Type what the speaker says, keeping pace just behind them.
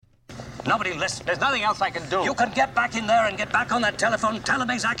Nobody listens. There's nothing else I can do. You can get back in there and get back on that telephone, tell him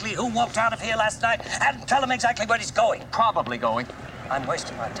exactly who walked out of here last night, and tell him exactly where he's going. Probably going. I'm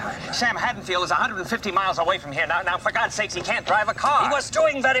wasting my time. Sam Haddonfield is 150 miles away from here. Now, for God's sakes, he can't drive a car. He was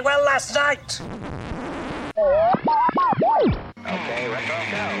doing very well last night. Okay, retro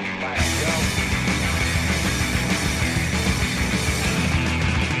go. Let's go.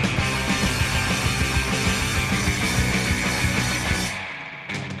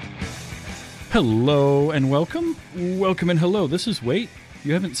 Hello and welcome. Welcome and hello. This is Wait,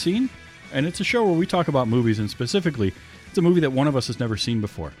 You Haven't Seen? And it's a show where we talk about movies, and specifically, it's a movie that one of us has never seen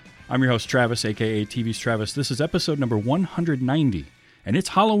before. I'm your host, Travis, a.k.a. TV's Travis. This is episode number 190, and it's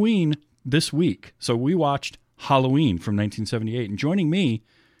Halloween this week. So we watched Halloween from 1978, and joining me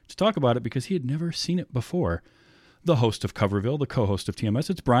to talk about it, because he had never seen it before, the host of Coverville, the co-host of TMS,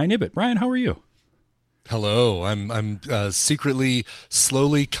 it's Brian Ibbett. Brian, how are you? Hello, I'm secretly,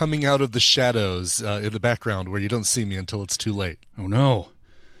 slowly coming out of the shadows in the background where you don't see me until it's too late. Oh no!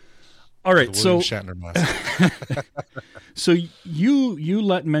 All right, so Shatner mask. So you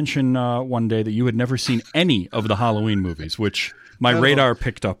let mention one day that you had never seen any of the Halloween movies, which my radar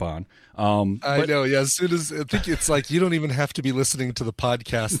picked up on. I know, yeah. As soon as I think it's like you don't even have to be listening to the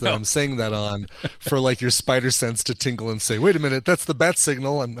podcast that I'm saying that on for like your spider sense to tingle and say, "Wait a minute, that's the bat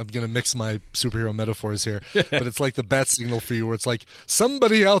signal." I'm going to mix my superhero metaphors here, but it's like the bat signal for you, where it's like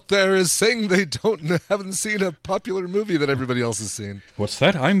somebody out there is saying they haven't seen a popular movie that everybody else has seen. What's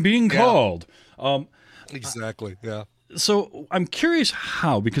that? I'm being called. Exactly. Yeah. So I'm curious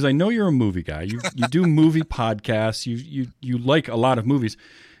how, because I know you're a movie guy. You do movie podcasts. You like a lot of movies.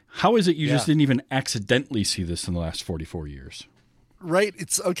 How is it you just didn't even accidentally see this in the last 44 years? Right.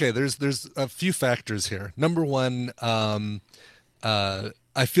 It's okay. There's a few factors here. Number one, I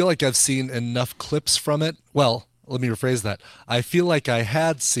feel like I've seen enough clips from it. Well, let me rephrase that. I feel like I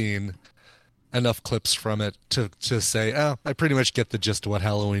had seen enough clips from it to say, oh, I pretty much get the gist of what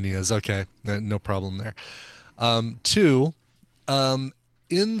Halloween is. Okay, no problem there. Two, in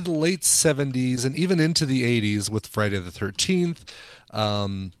the late 70s and even into the 80s with Friday the 13th,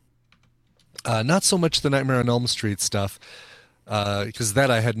 not so much the Nightmare on Elm Street stuff, because that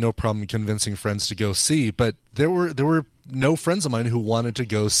I had no problem convincing friends to go see, but there were no friends of mine who wanted to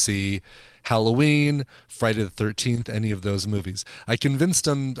go see Halloween, Friday the 13th, any of those movies. I convinced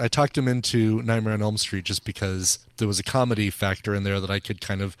them, I talked them into Nightmare on Elm Street just because there was a comedy factor in there that I could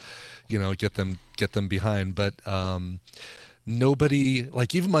kind of, get them behind. But nobody,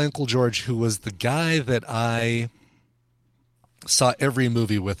 like even my Uncle George, who was the guy that I saw every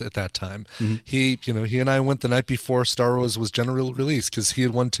movie with at that time. Mm-hmm. He and I went the night before Star Wars was general release because he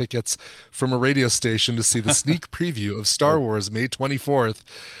had won tickets from a radio station to see the sneak preview of Star Wars May 24th.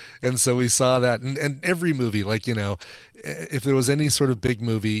 And so we saw that, and every movie, like, if there was any sort of big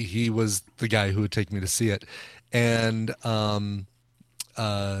movie, he was the guy who would take me to see it. And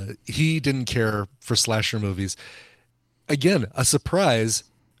he didn't care for slasher movies. Again, a surprise,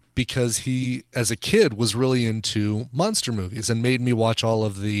 because he, as a kid, was really into monster movies and made me watch all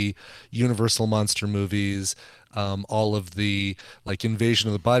of the Universal monster movies, all of the, like, Invasion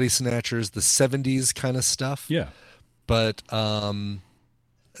of the Body Snatchers, the 70s kind of stuff. Yeah. But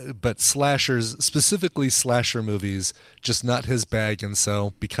slashers, specifically slasher movies, just not his bag, and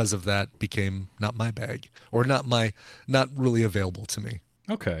so because of that became not my bag, or not really available to me.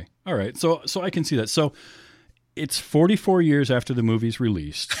 Okay. All right. So I can see that. So it's 44 years after the movie's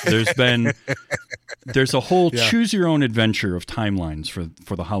released. There's a whole choose your own adventure of timelines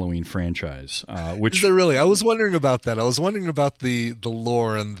for the Halloween franchise. Which is there really? I was wondering about that. I was wondering about the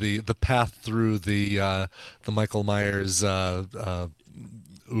lore and the path through the Michael Myers Uber.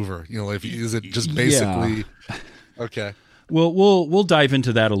 Is it just basically okay? Well, we'll dive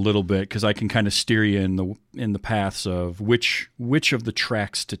into that a little bit, because I can kind of steer you in the paths of which of the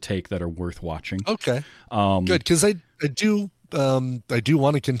tracks to take that are worth watching. Okay, good, because I do want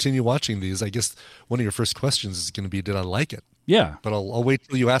to continue watching these. I guess one of your first questions is going to be, did I like it? Yeah, but I'll wait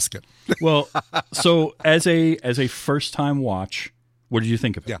till you ask it. Well, so as a first time watch, what did you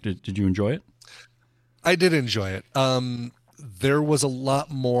think of it? Yeah. Did you enjoy it? I did enjoy it. There was a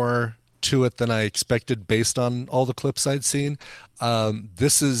lot more to it than I expected based on all the clips I'd seen.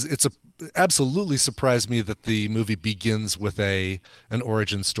 Absolutely surprised me that the movie begins with an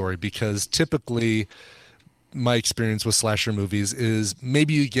origin story, because typically my experience with slasher movies is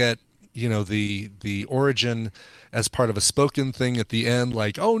maybe you get, the origin as part of a spoken thing at the end,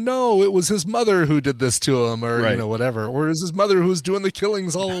 like, oh no, it was his mother who did this to him, or right. Whatever, or is his mother who's doing the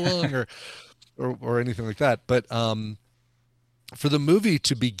killings all along, or anything like that. But for the movie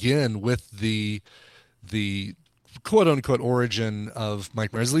to begin with the quote unquote origin of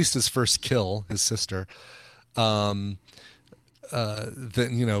Mike Myers, at least his first kill, his sister, that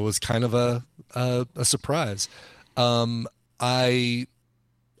was kind of a surprise. I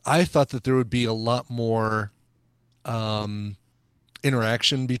thought that there would be a lot more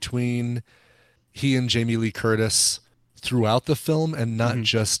interaction between he and Jamie Lee Curtis throughout the film, and not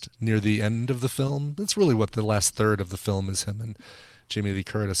just near the end of the film. That's really what the last third of the film is, him and Jamie Lee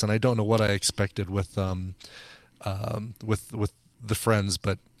Curtis. And I don't know what I expected with the friends,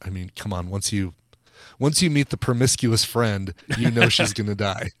 but I mean, come on, once you meet the promiscuous friend, she's gonna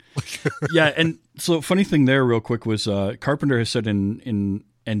die. Yeah, and so funny thing there, real quick, was Carpenter has said and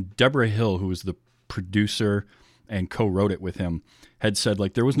Deborah Hill, who was the producer and co-wrote it with him, had said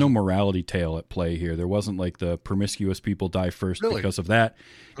like there was no morality tale at play here. There wasn't like the promiscuous people die first because of that.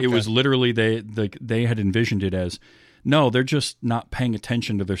 Okay. It was literally they had envisioned it as, no, they're just not paying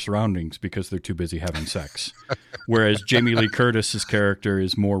attention to their surroundings because they're too busy having sex. Whereas Jamie Lee Curtis's character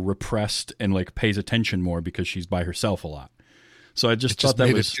is more repressed and like pays attention more because she's by herself a lot. So I just thought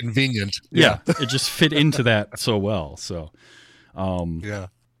that was convenient. Yeah, it just fit into that so well. So, yeah,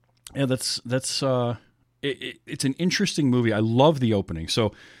 that's it's an interesting movie. I love the opening.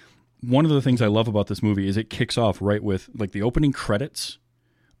 So one of the things I love about this movie is it kicks off right with like the opening credits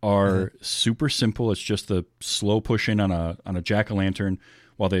are super simple. It's just the slow push in on a jack-o'-lantern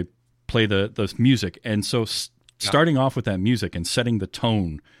while they play the music. And so starting off with that music and setting the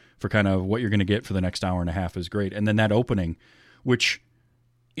tone for kind of what you're going to get for the next hour and a half is great. And then that opening, which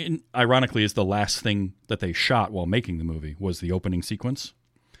ironically is the last thing that they shot while making the movie, was the opening sequence.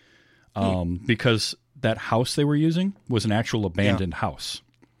 Because that house they were using was an actual abandoned house.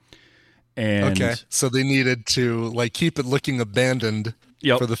 And okay, so they needed to like keep it looking abandoned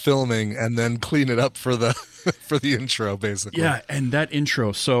for the filming, and then clean it up for the for the intro, basically. Yeah, and that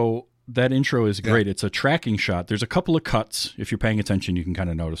intro is great. It's a tracking shot. There's a couple of cuts. If you're paying attention, you can kind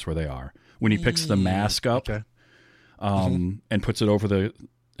of notice where they are. When he picks the mask up, and puts it over the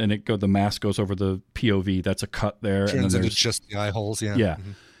mask goes over the POV. That's a cut there, and then there's just the eye holes. Yeah, yeah.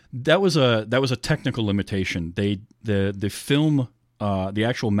 That was a technical limitation. The film, the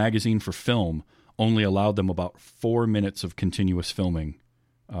actual magazine for film, only allowed them about 4 minutes of continuous filming.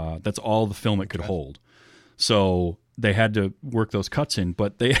 That's all the film it could hold. So they had to work those cuts in,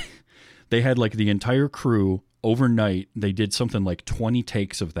 but they had like the entire crew overnight. They did something like 20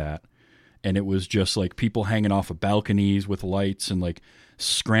 takes of that. And it was just like people hanging off of balconies with lights and like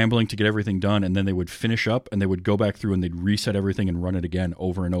scrambling to get everything done. And then they would finish up and they would go back through and they'd reset everything and run it again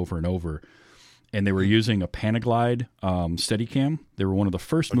over and over and over. And they were using a Panaglide Steadicam. They were one of the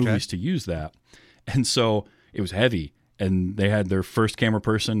first movies to use that. And so it was heavy. And they had their first camera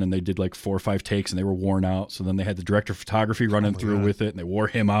person and they did like 4 or 5 takes and they were worn out. So then they had the director of photography running through with it and they wore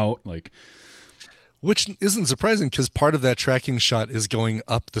him out. Which isn't surprising because part of that tracking shot is going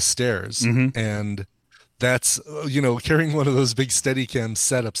up the stairs. And that's, carrying one of those big Steadicam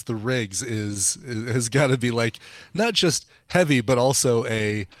setups, the rigs has got to be like not just heavy, but also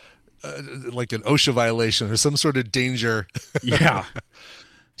like an OSHA violation or some sort of danger. Yeah.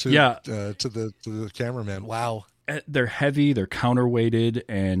 to the cameraman. Wow. They're heavy, they're counterweighted,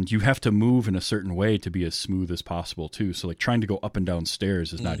 and you have to move in a certain way to be as smooth as possible too. So like trying to go up and down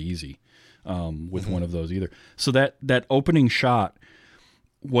stairs is not easy with one of those either. So that opening shot,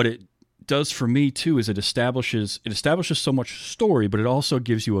 what it does for me too is it establishes so much story, but it also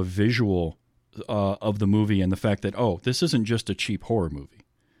gives you a visual of the movie and the fact that, oh, this isn't just a cheap horror movie.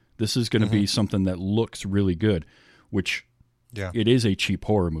 This is going to be something that looks really good, which it is a cheap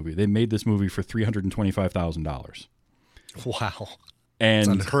horror movie. They made this movie for $325,000. Wow. And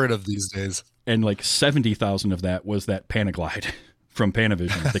it's unheard of these days. And like 70,000 of that was that Panaglide from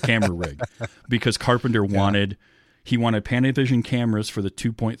Panavision, the camera rig, because Carpenter wanted Panavision cameras for the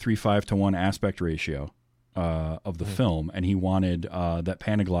 2.35 to 1 aspect ratio of the film, and he wanted that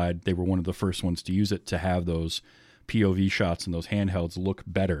Panaglide. They were one of the first ones to use it to have those POV shots and those handhelds look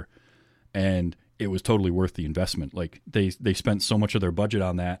better, and it was totally worth the investment. Like they spent so much of their budget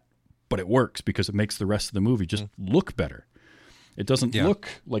on that, but it works because it makes the rest of the movie just look better. It doesn't look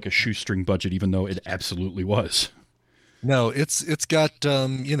like a shoestring budget, even though it absolutely was. No, it's got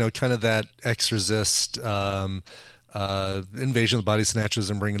kind of that Exorcist, Invasion of the Body Snatchers,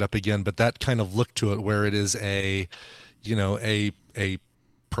 and bring it up again, but that kind of look to it where it is a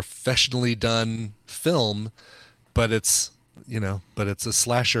professionally done film, but it's a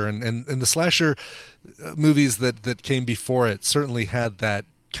slasher, and the slasher movies that came before it certainly had that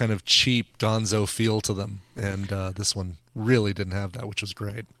kind of cheap gonzo feel to them, and this one really didn't have that, which was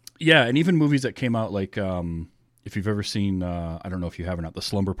great. Yeah, and even movies that came out like if you've ever seen, I don't know if you have or not, The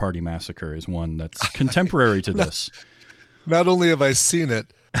Slumber Party Massacre is one that's contemporary to this. Not only have I seen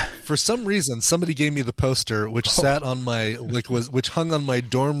it, for some reason, somebody gave me the poster, which sat on my which hung on my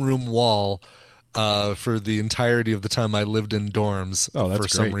dorm room wall for the entirety of the time I lived in dorms. Oh, that's for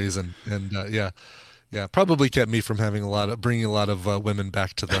some great. reason, and yeah, probably kept me from having bringing a lot of women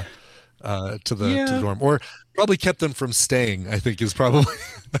back to the to the dorm, or probably kept them from staying. I think is probably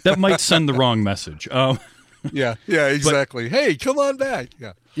That might send the wrong message. yeah, exactly. Hey, come on back.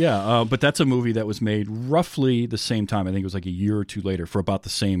 Yeah. Yeah, but that's a movie that was made roughly the same time. I think it was like a year or two later for about the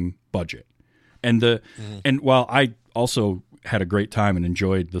same budget. And and while I also had a great time and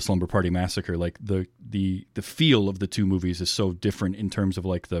enjoyed The Slumber Party Massacre, like the feel of the two movies is so different in terms of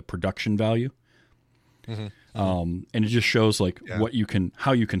like the production value. And it just shows like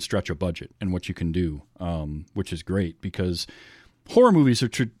how you can stretch a budget and what you can do, which is great because horror movies are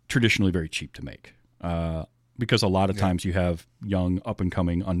traditionally very cheap to make. Because a lot of times you have young,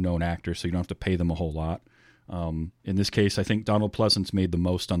 up-and-coming, unknown actors, so you don't have to pay them a whole lot. In this case, I think Donald Pleasance made the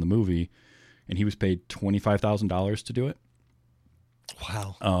most on the movie, and he was paid $25,000 to do it.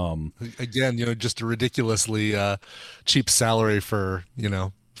 Wow. Again, just a ridiculously cheap salary for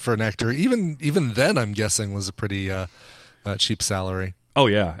an actor. Even then, I'm guessing was a pretty cheap salary. Oh,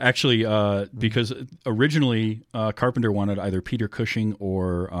 yeah. Actually, because originally Carpenter wanted either Peter Cushing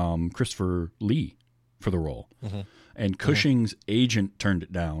or Christopher Lee for the role. And Cushing's agent turned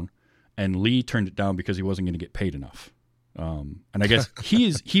it down, and Lee turned it down because he wasn't going to get paid enough. And I guess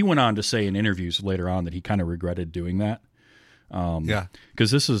he went on to say in interviews later on that he kind of regretted doing that. Because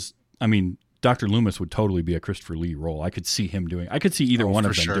this is, I mean, Dr. Loomis would totally be a Christopher Lee role. I could see him doing it. I could see either one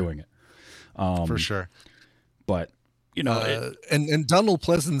of them doing it. For sure. But, and Donald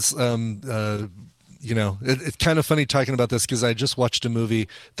Pleasance, it's kind of funny talking about this because I just watched a movie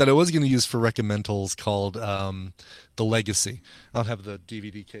that I was going to use for recommendals called The Legacy. I'll have the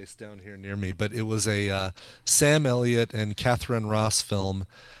DVD case down here near me, but it was a Sam Elliott and Catherine Ross film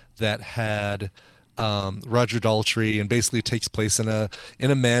that had Roger Daltrey, and basically takes place in a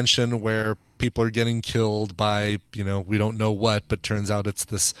mansion where people are getting killed by we don't know what, but turns out it's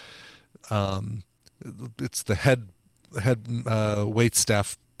this it's the head wait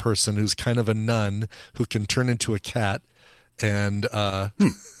staff person who's kind of a nun who can turn into a cat, and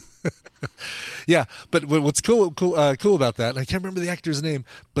yeah. But what's cool about that, and I can't remember the actor's name,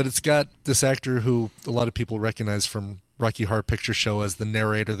 but it's got this actor who a lot of people recognize from Rocky Horror Picture Show as the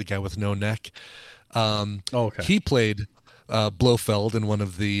narrator, the guy with no neck. Okay. He played Blofeld in one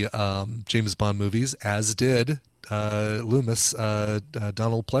of the James Bond movies, as did Loomis,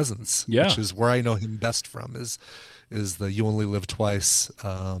 Donald Pleasance, which is where I know him best from, is the You Only Live Twice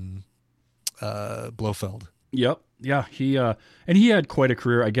Blofeld. Yep. Yeah. He had quite a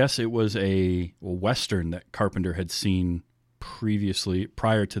career. I guess it was a Western that Carpenter had seen previously,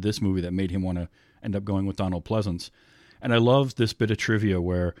 prior to this movie, that made him want to end up going with Donald Pleasance. And I love this bit of trivia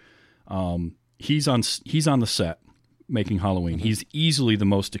where he's on the set making Halloween. Mm-hmm. He's easily the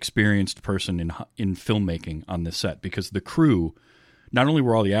most experienced person in filmmaking on this set, because the crew, not only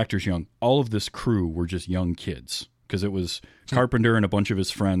were all the actors young, all of this crew were just young kids, because it was Carpenter and a bunch of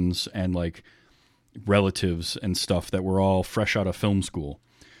his friends and like relatives and stuff that were all fresh out of film school.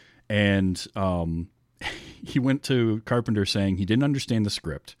 And he went to Carpenter saying he didn't understand the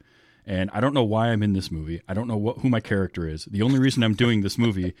script. And I don't know why I'm in this movie. I don't know who my character is. The only reason I'm doing this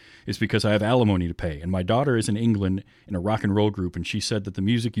movie is because I have alimony to pay. And my daughter is in England in a rock and roll group, and she said that the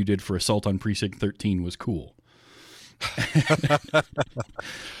music you did for Assault on Precinct 13 was cool.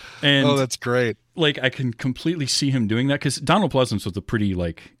 And oh, that's great. Like, I can completely see him doing that, because Donald Pleasance was a pretty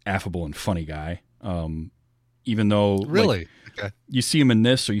like affable and funny guy. Even though really, like, you see him in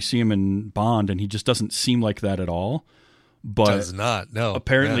this or you see him in Bond, and he just doesn't seem like that at all. But does not. No.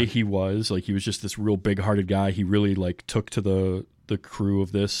 Apparently he was just this real big-hearted guy. He really like took to the crew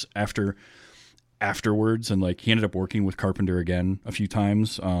of this afterwards, and like he ended up working with Carpenter again a few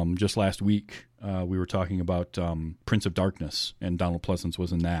times. Just last week we were talking about Prince of Darkness, and Donald Pleasance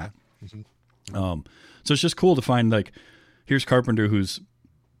was in that. Mm-hmm. So it's just cool to find, like, here's Carpenter, who's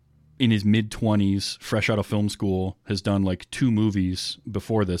in his mid-20s, fresh out of film school, has done like 2 movies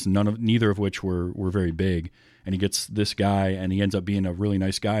before this, neither of which were very big. And he gets this guy, and he ends up being a really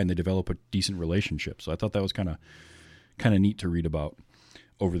nice guy, and they develop a decent relationship. So I thought that was kind of neat to read about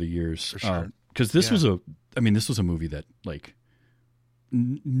over the years. For sure. Because this was a movie that, like,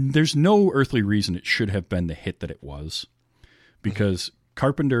 there's no earthly reason it should have been the hit that it was, because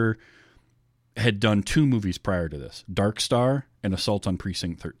Carpenter had done 2 movies prior to this, Dark Star and Assault on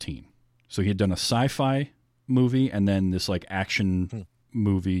Precinct 13. So he had done a sci-fi movie and then this like action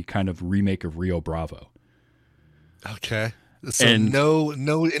movie kind of remake of Rio Bravo. Okay. So And-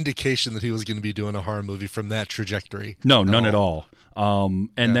 no indication that he was going to be doing a horror movie from that trajectory. No, none at all.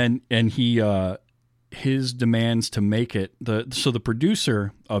 And he his demands to make it the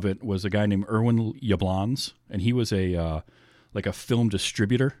producer of it was a guy named Erwin Yablans, and he was a like a film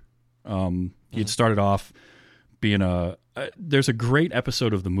distributor. He had started off being there's a great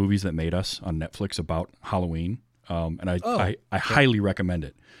episode of The Movies That Made Us on Netflix about Halloween, and I highly recommend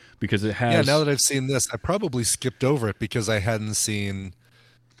it because it has. Yeah, now that I've seen this, I probably skipped over it because I hadn't seen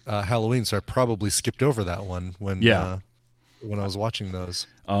Halloween, so I probably skipped over that one when I was watching those.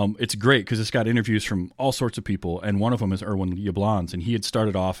 It's great because it's got interviews from all sorts of people, and one of them is Erwin Yablans, and he had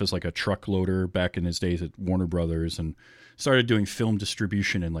started off as like a truck loader back in his days at Warner Brothers and started doing film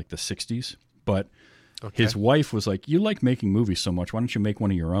distribution in like the 60s. But his wife was like, "You like making movies so much, why don't you make one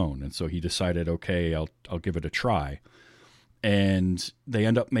of your own?" And so he decided, okay, I'll give it a try. And they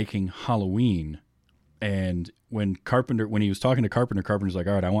end up making Halloween. And when he was talking to Carpenter, Carpenter's like,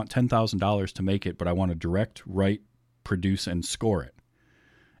 "All right, I want $10,000 to make it, but I want to direct, write, produce, and score it."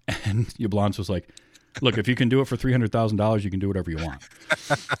 And Yablans was like, "Look, if you can do it for $300,000, you can do whatever you want."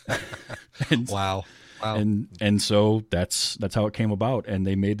 Wow. And so that's how it came about. And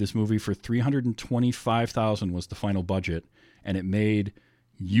they made this movie for $325,000 was the final budget, and it made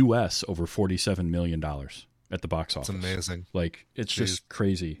US over $47 million at the box office. It's amazing. Like, it's just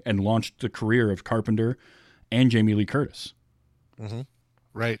crazy, and launched the career of Carpenter and Jamie Lee Curtis. Mm-hmm.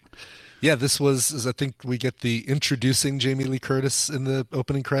 Right. Yeah, this was, I think we get the introducing Jamie Lee Curtis in the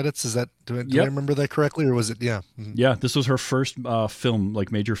opening credits. Is that, do I remember that correctly, or was it, yeah. Mm-hmm. Yeah, this was her first film,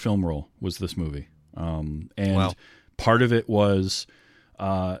 like major film role was this movie. And part of it was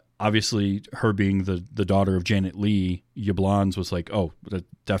obviously her being the daughter of Janet Leigh. Yablans was like, "Oh,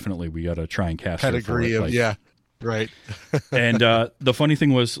 definitely, we got to try and cast pedigree her for it." of right. And the funny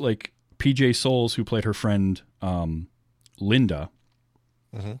thing was, like, PJ Soles, who played her friend Linda,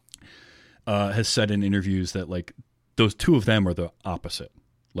 has said in interviews that like those two of them are the opposite.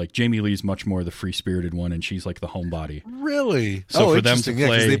 Like, Jamie Lee's much more the free-spirited one, and she's like the homebody. Really? So for them to play,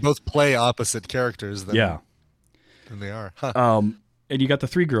 because they both play opposite characters. Than they are. Huh. And you got the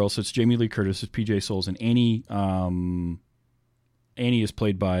three girls. So it's Jamie Lee Curtis, it's PJ Soles, and Annie. Annie is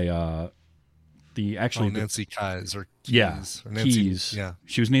played by Nancy Kyes or Keys. Or Nancy, Keys. Yeah,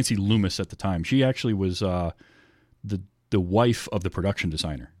 she was Nancy Loomis at the time. She actually was the wife of the production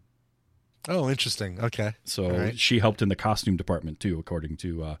designer. Oh, interesting. Okay. So she helped in the costume department too, according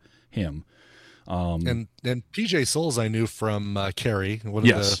to him. And PJ Soles I knew from Carrie, one of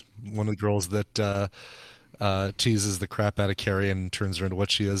the girls that teases the crap out of Carrie and turns her into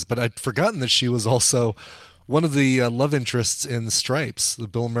what she is. But I'd forgotten that she was also one of the love interests in Stripes, the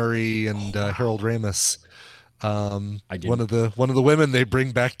Bill Murray and Harold Ramis. One of the women they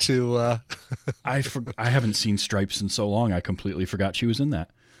bring back to. I haven't seen Stripes in so long. I completely forgot she was in that.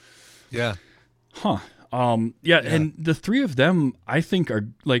 Yeah. Huh. And the three of them, I think, are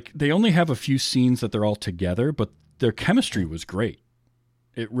like, they only have a few scenes that they're all together, but their chemistry was great.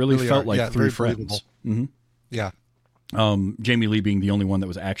 It really felt like three friends. Mm-hmm. Yeah. Jamie Lee being the only one that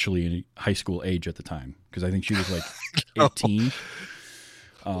was actually in high school age at the time, because I think she was like 18.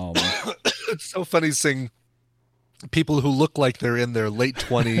 It's so funny seeing people who look like they're in their late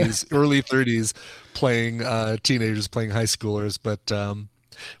 20s, early 30s, playing teenagers, playing high schoolers, but.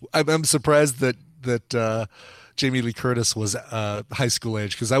 I'm surprised that Jamie Lee Curtis was high school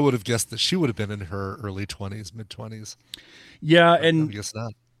age, because I would have guessed that she would have been in her early 20s, mid 20s. Yeah, and I guess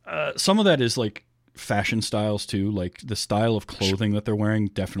not. Some of that is like fashion styles too. Like the style of clothing that they're wearing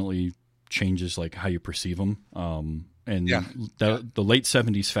definitely changes like how you perceive them. The late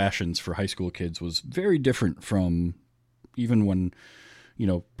 70s fashions for high school kids was very different from even when,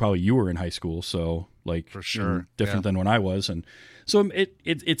 probably you were in high school. So like, for sure, different than when I was. And so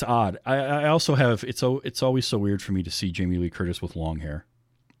it's odd. I also have, it's always so weird for me to see Jamie Lee Curtis with long hair.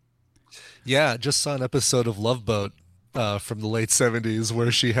 Yeah. Just saw an episode of Love Boat from the late 70s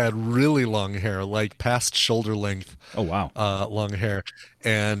where she had really long hair, like past shoulder length. Oh, wow. Long hair.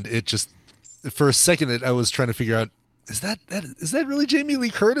 And it just, for a second, I was trying to figure out, is that really Jamie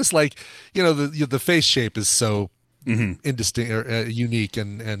Lee Curtis? Like, the face shape is so indistinct or unique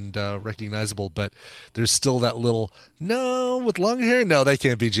and recognizable, but there's still that little with long hair. No, that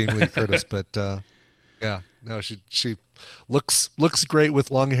can't be Jamie Lee Curtis. But she looks great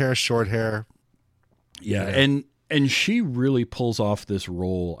with long hair, short hair. Yeah, and she really pulls off this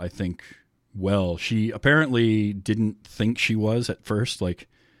role, I think. Well, she apparently didn't think she was at first, like,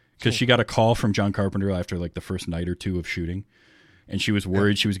 because she got a call from John Carpenter after like the first night or two of shooting, and she was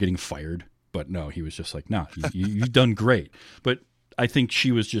worried she was getting fired. But no, he was just like, "No, you've done great." But I think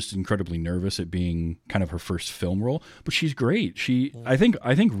she was just incredibly nervous at being kind of her first film role, but she's great. I think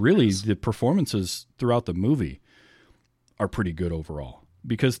really the performances throughout the movie are pretty good overall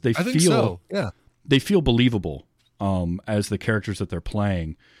because they they feel believable as the characters that they're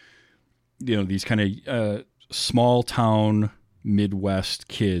playing. You know, these kind of small town Midwest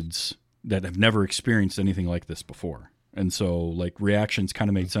kids that have never experienced anything like this before. And so like reactions kind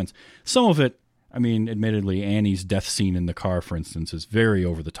of made sense. Some of it, I mean, admittedly, Annie's death scene in the car, for instance, is very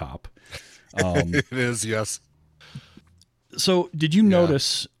over the top. It is, yes. So did you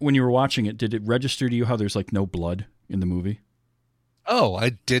notice when you were watching it, did it register to you how there's like no blood in the movie? Oh,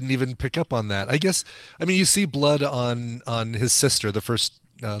 I didn't even pick up on that. I guess, I mean, you see blood on his sister, the first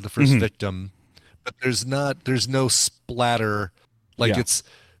victim, but there's no splatter. Like it's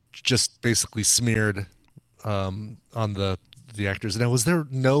just basically smeared on the actors. Now, was there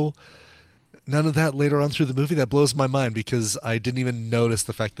none of that later on through the movie? That blows my mind because I didn't even notice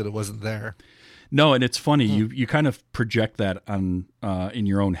the fact that it wasn't there. No, and it's funny. You kind of project that on in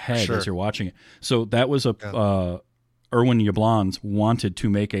your own head as you're watching it. So that was Irwin Yablans wanted to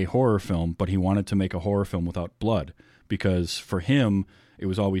make a horror film, but he wanted to make a horror film without blood because for him it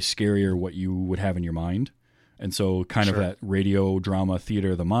was always scarier what you would have in your mind. And so kind of that radio drama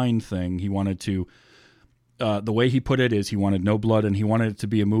theater of the mind thing, he wanted to the way he put it is he wanted no blood, and he wanted it to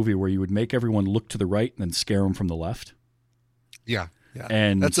be a movie where you would make everyone look to the right and then scare them from the left. Yeah.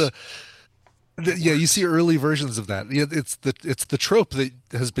 And that's you see early versions of that. It's the trope that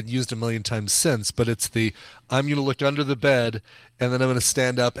has been used a million times since, but it's I'm going to look under the bed and then I'm going to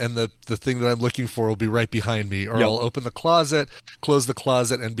stand up and the thing that I'm looking for will be right behind me, or I'll open the closet, close the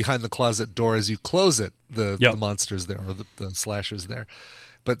closet, and behind the closet door as you close it, the monster's there, or the slasher's there.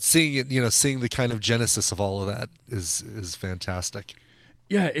 But seeing it, seeing the kind of genesis of all of that is fantastic.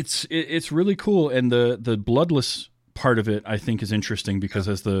 Yeah, it's really cool, and the bloodless part of it I think is interesting because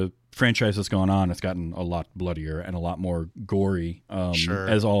as the franchise has gone on, it's gotten a lot bloodier and a lot more gory,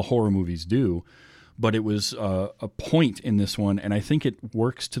 as all horror movies do. But it was a point in this one, and I think it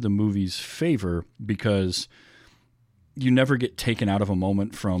works to the movie's favor because you never get taken out of a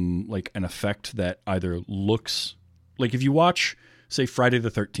moment from like an effect that either looks like, if you watch, say, Friday the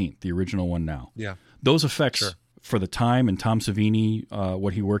 13th, the original one now. Yeah. Those effects for the time and Tom Savini,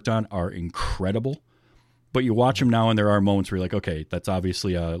 what he worked on, are incredible. But you watch them now and there are moments where you're like, okay, that's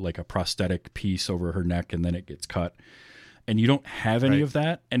obviously like a prosthetic piece over her neck and then it gets cut. And you don't have any of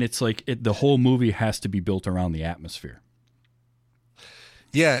that. And it's like the whole movie has to be built around the atmosphere.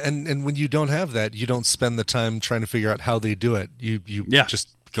 Yeah, and when you don't have that, you don't spend the time trying to figure out how they do it. You just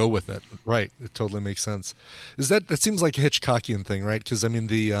go with it. Right. It totally makes sense. That seems like a Hitchcockian thing, right? Because I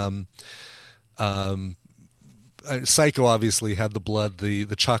mean Psycho obviously had the blood,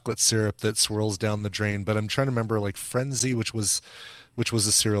 the chocolate syrup that swirls down the drain, but I'm trying to remember like Frenzy, which was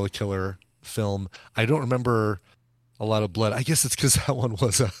a serial killer film. I don't remember a lot of blood. I guess it's because that one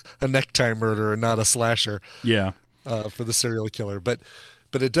was a necktie murder and not a slasher. Yeah. For the serial killer, but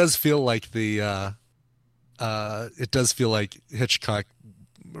it does feel like Hitchcock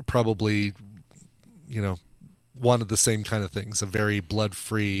probably, wanted the same kind of things, a very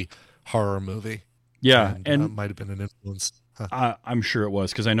blood-free horror movie. Yeah, and might have been an influence. Huh. I'm sure it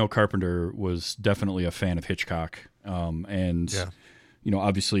was, because I know Carpenter was definitely a fan of Hitchcock, and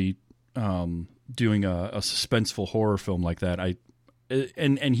obviously doing a suspenseful horror film like that.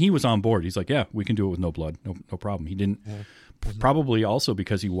 And he was on board. He's like, yeah, we can do it with no blood, no problem. He didn't probably also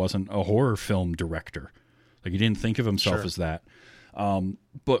because he wasn't a horror film director, like he didn't think of himself as that.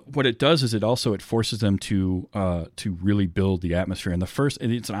 But what it does is it forces them to really build the atmosphere. And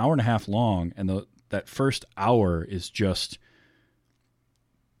it's an hour and a half long, and that first hour is just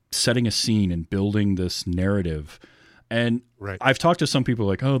setting a scene and building this narrative. And I've talked to some people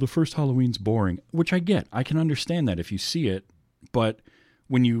like, oh, the first Halloween's boring, which I get. I can understand that if you see it, but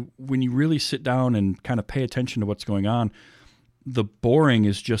when you really sit down and kind of pay attention to what's going on, the boring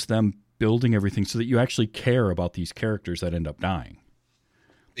is just them building everything so that you actually care about these characters that end up dying.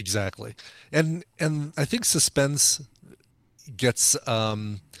 Exactly. And I think suspense gets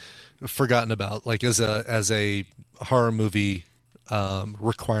forgotten about, like as a horror movie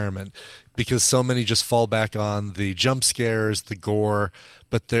requirement, because so many just fall back on the jump scares, the gore,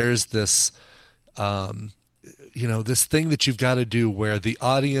 but there's this this thing that you've got to do where the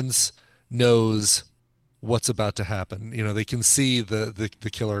audience knows what's about to happen. They can see the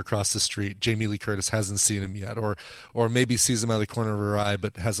killer across the street. Jamie Lee Curtis hasn't seen him yet, or maybe sees him out of the corner of her eye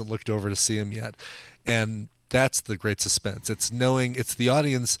but hasn't looked over to see him yet. And that's the great suspense. It's the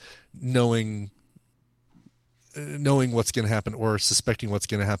audience knowing knowing what's going to happen or suspecting what's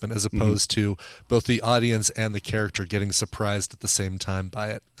going to happen, as opposed to both the audience and the character getting surprised at the same time by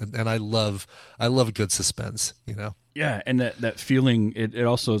it. And I love good suspense, you know? Yeah, and that feeling, it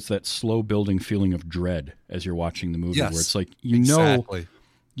also is that slow building feeling of dread as you're watching the movie, Yes, where it's like, you know,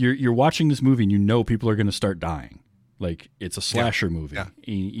 you're watching this movie and you know people are going to start dying. Like, it's a slasher movie. Yeah.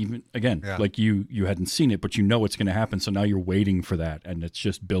 Even again, like you hadn't seen it, but you know it's going to happen. So now you're waiting for that, and it's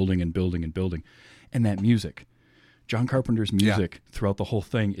just building and building and building. And that music, John Carpenter's music throughout the whole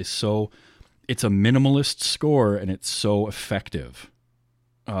thing is it's a minimalist score, and it's so effective.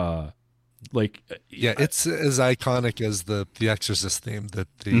 It's as iconic as the Exorcist theme,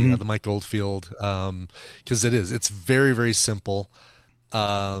 the Mike Oldfield, because it's very, very simple.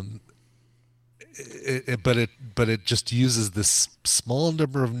 But it just uses this small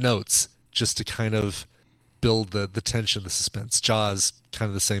number of notes just to kind of build the tension, the suspense. Jaws, kind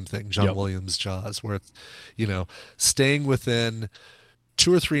of the same thing. John Williams' Jaws, where it's, you know, staying within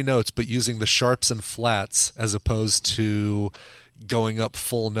 2 or 3 notes, but using the sharps and flats as opposed to going up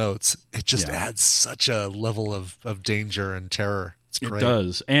full notes. It just adds such a level of danger and terror. It's great. It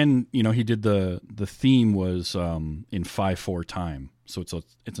does. And, you know, he did the theme was in 5/4 time. So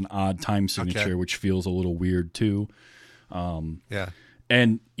it's an odd time signature, which feels a little weird too.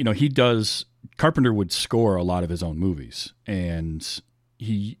 And, you know, Carpenter would score a lot of his own movies. And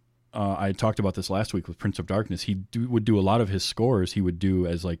I talked about this last week with Prince of Darkness. Would do a lot of his scores. He would do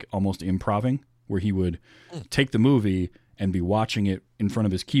as like almost improving, where he would take the movie and be watching it in front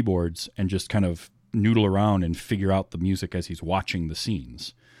of his keyboards and just kind of noodle around and figure out the music as he's watching the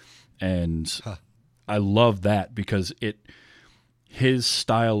scenes. And I love that because his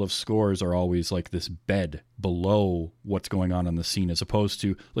style of scores are always like this bed below what's going on the scene, as opposed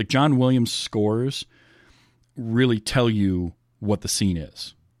to like John Williams' scores really tell you what the scene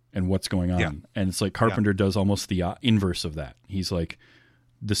is and what's going on. Yeah. And it's like Carpenter does almost the inverse of that. He's like,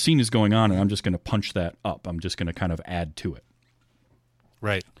 the scene is going on and I'm just going to punch that up. I'm just going to kind of add to it.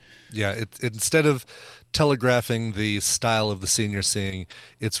 Right. Yeah. Instead of telegraphing the style of the scene you're seeing,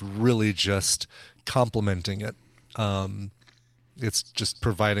 it's really just complementing it. It's just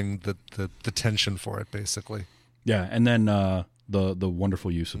providing the tension for it, basically. Yeah. And then the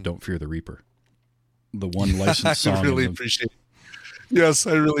wonderful use of Don't Fear the Reaper. The one licensed song. I really appreciate it. Yes,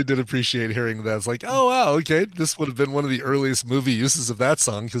 I really did appreciate hearing that. It's like, oh, wow, okay, this would have been one of the earliest movie uses of that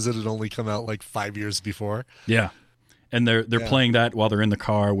song because it had only come out like 5 years before. Yeah, and they're playing that while they're in the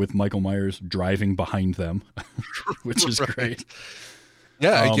car with Michael Myers driving behind them, which is great.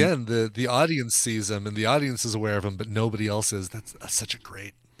 Yeah, again, the audience sees him and the audience is aware of him, but nobody else is. That's such a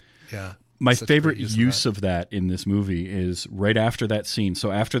great, My favorite use of that in this movie is right after that scene.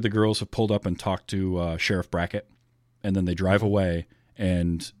 So after the girls have pulled up and talked to Sheriff Brackett, and then they drive away,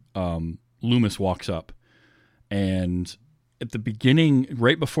 and Loomis walks up. And at the beginning,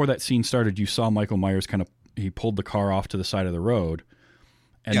 right before that scene started, you saw Michael Myers he pulled the car off to the side of the road.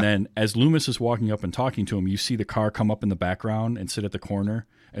 And then as Loomis is walking up and talking to him, you see the car come up in the background and sit at the corner.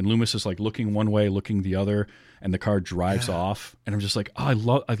 And Loomis is like looking one way, looking the other, and the car drives off. And I'm just like,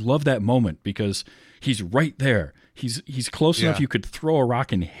 oh, I love that moment because he's right there. He's close enough you could throw a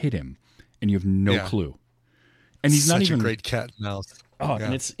rock and hit him, and you have no clue. And he's not even a great cat and mouse. Oh,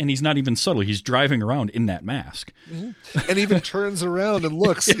 and he's not even subtle. He's driving around in that mask, and even turns around and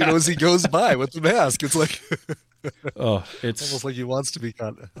looks, as he goes by with the mask. It's like, it's almost like he wants to be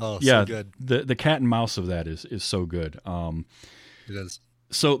caught. Oh, yeah, so good. The cat and mouse of that is so good. It is.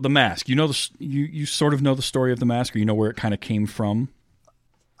 So the mask, you sort of know the story of the mask, or you know where it kind of came from.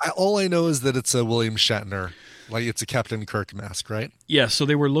 All I know is that it's a William Shatner, like it's a Captain Kirk mask, right? Yeah. So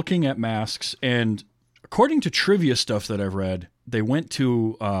they were looking at masks, and according to trivia stuff that I've read, they went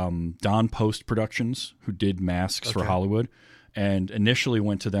to Don Post Productions, who did masks for Hollywood, and initially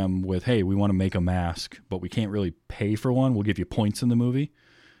went to them with, hey, we want to make a mask, but we can't really pay for one. We'll give you points in the movie.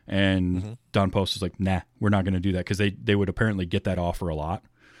 And Don Post was like, nah, we're not going to do that, because they would apparently get that offer a lot.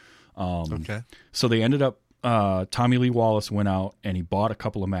 So they ended up, Tommy Lee Wallace went out and he bought a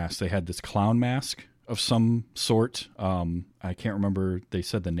couple of masks. They had this clown mask of some sort. I can't remember, they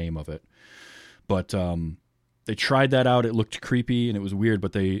said the name of it. But they tried that out. It looked creepy and it was weird,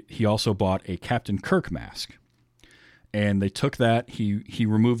 but he also bought a Captain Kirk mask. And they took that, he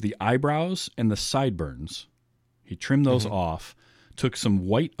removed the eyebrows and the sideburns. He trimmed those off, took some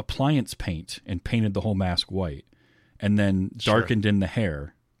white appliance paint and painted the whole mask white, and then darkened in the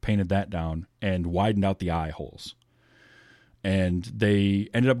hair, painted that down, and widened out the eye holes. And they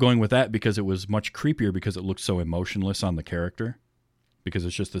ended up going with that because it was much creepier, because it looked so emotionless on the character, because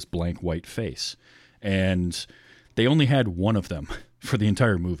it's just this blank white face. And they only had one of them. for the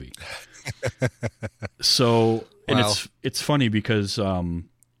entire movie. So, and Wow. it's funny because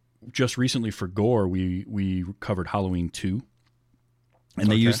just recently for gore, we covered Halloween 2, and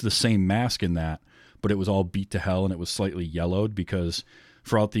they Okay. used the same mask in that, but it was all beat to hell and it was slightly yellowed because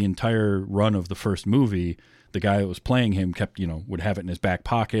throughout the entire run of the first movie, the guy that was playing him kept, would have it in his back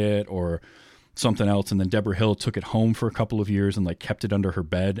pocket or something else. And then Deborah Hill took it home for a couple of years and like kept it under her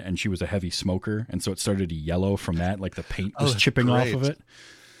bed, and she was a heavy smoker. And so it started to yellow from that. Like the paint was that's chipping off great. of it.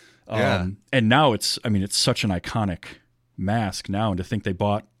 Yeah. And now it's such an iconic mask now. And to think they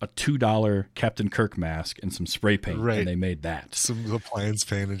bought a $2 Captain Kirk mask and some spray paint Right. and they made that. Some appliance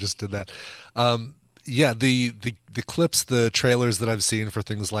paint and just did that. Yeah, the clips, the trailers that I've seen for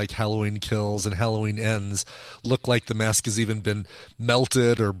things like Halloween Kills and Halloween Ends look like the mask has even been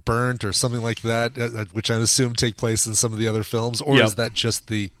melted or burnt or something like that, which I assume take place in some of the other films. Or Yep. is that just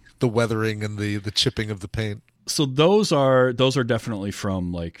the weathering and the chipping of the paint? So those are definitely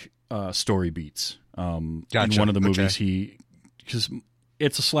from like story beats. In Gotcha. one of the Okay. movies, because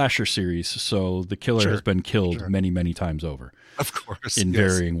it's a slasher series, so the killer Sure. has been killed Sure. many, many times over Of course. in yes.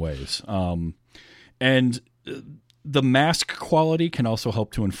 varying ways. And the mask quality can also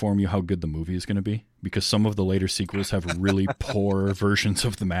help to inform you how good the movie is going to be, because some of the later sequels have really poor versions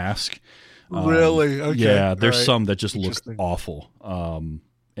of the mask. Really? Okay. Yeah, there's All right. some that just look Interesting. awful.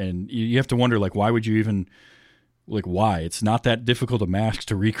 And you have to wonder, like, why would you even, like, why? It's not that difficult a mask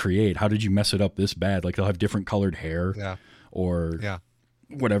to recreate. How did you mess it up this bad? Like, they'll have different colored hair Yeah. or Yeah.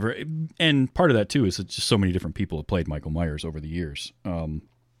 whatever. And part of that, too, is that just so many different people have played Michael Myers over the years.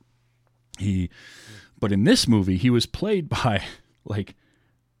 But in this movie, he was played by, like,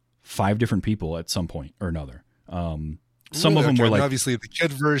 5 different people at some point or another. Some of them Okay, were and like, obviously the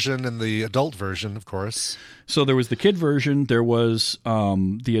kid version and the adult version, of course. so there was the kid version, there was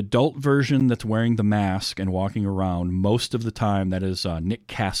the adult version that's wearing the mask and walking around most of the time. That is Nick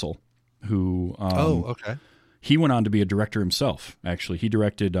Castle, who Okay. he went on to be a director himself. Actually, he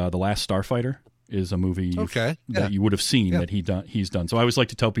directed The Last Starfighter, is a movie Okay. that Yeah. you would have seen Yeah. that he's done. So I always like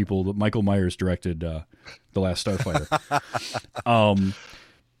to tell people that Michael Myers directed The Last Starfighter.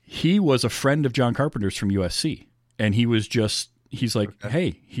 He was a friend of John Carpenter's from USC, and he's like,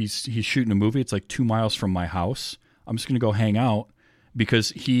 hey, he's shooting a movie. It's like 2 miles from my house. I'm just going to go hang out, because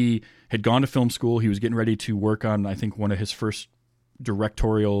he had gone to film school. He was getting ready to work on, I think, one of his first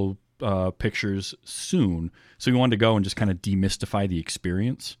directorial pictures soon. So he wanted to go and just kind of demystify the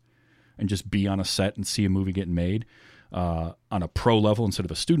experience and just be on a set and see a movie getting made on a pro level instead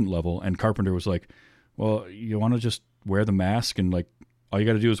of a student level. And Carpenter was like, well, you want to just wear the mask and like all you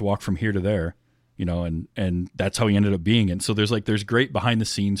got to do is walk from here to there, and that's how he ended up being. And so there's great behind the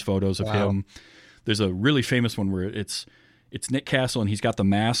scenes photos of him. There's a really famous one where it's Nick Castle and he's got the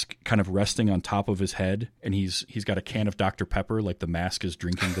mask kind of resting on top of his head, and he's got a can of Dr. Pepper, like the mask is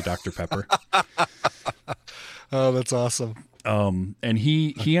drinking the Dr. Pepper. Oh, that's awesome. And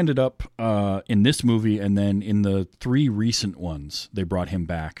he ended up in this movie, and then in the 3 recent ones, they brought him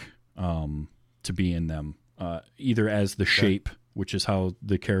back to be in them, either as the Shape, which is how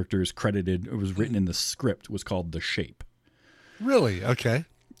the character is credited. It was written in the script, was called The Shape. Really? Okay.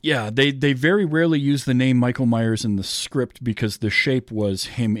 Yeah, they very rarely use the name Michael Myers in the script because The Shape was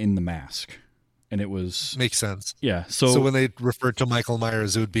him in the mask, and it was Makes sense. yeah. So when they referred to Michael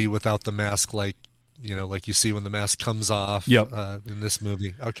Myers, it would be without the mask, like you see when the mask comes off. Yep. In this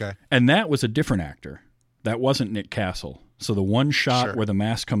movie. Okay. And that was a different actor. That wasn't Nick Castle. So the one shot Sure. where the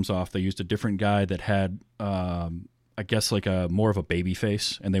mask comes off, they used a different guy that had, I guess, like a more of a baby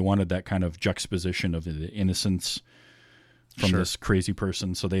face, and they wanted that kind of juxtaposition of the innocence from Sure. this crazy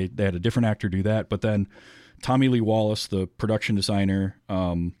person. So they had a different actor do that. But then Tommy Lee Wallace, the production designer,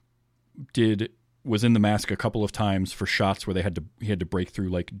 was in the mask a couple of times for shots where he had to break through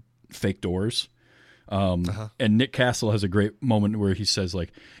like fake doors. And Nick Castle has a great moment where he says,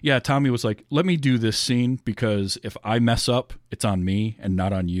 like, yeah, Tommy was like, let me do this scene because if I mess up, it's on me and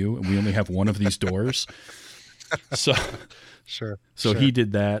not on you. And we only have one of these doors. So Sure. he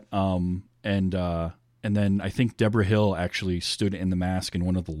did that. And then I think Deborah Hill actually stood in the mask in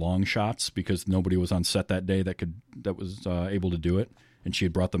one of the long shots because nobody was on set that day that was able to do it. And she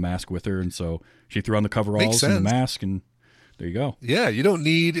had brought the mask with her. And so she threw on the coveralls and the sense. mask, and there you go. Yeah, you don't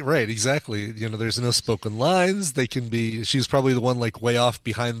need right, exactly. There's no spoken lines. They can be. She's probably the one like way off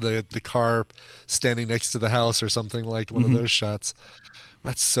behind the car, standing next to the house or something, like one of those shots.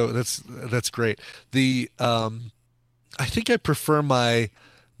 That's great. I think I prefer my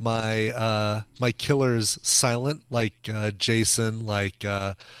killers silent, like Jason, like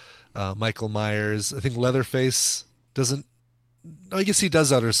Michael Myers. I think Leatherface doesn't. I guess he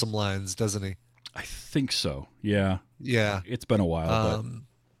does utter some lines, doesn't he? I think so. Yeah. Yeah. It's been a while,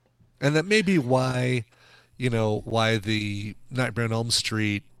 And that may be why, why the Nightmare on Elm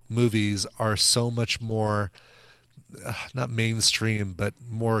Street movies are so much more, not mainstream, but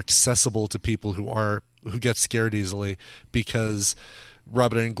more accessible to people who get scared easily, because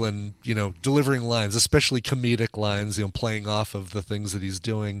Robert Englund, delivering lines, especially comedic lines, playing off of the things that he's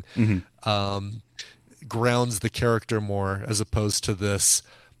doing, grounds the character more, as opposed to this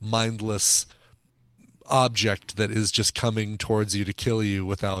mindless object that is just coming towards you to kill you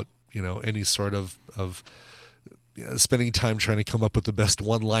without, any sort of spending time trying to come up with the best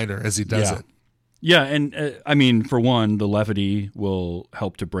one-liner as he does it. Yeah, and I mean, for one, the levity will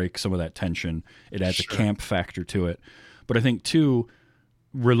help to break some of that tension. It adds a camp factor to it. But I think, too,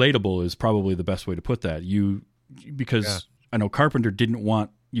 relatable is probably the best way to put that. Because I know Carpenter didn't want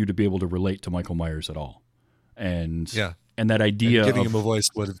you to be able to relate to Michael Myers at all. And that idea giving of him a voice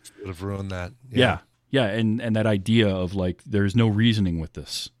would have ruined that. Yeah, and that idea of like there's no reasoning with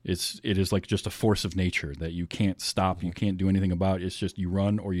this. It is like just a force of nature that you can't stop, you can't do anything about. It's just you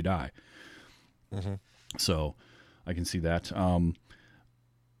run or you die. So I can see that.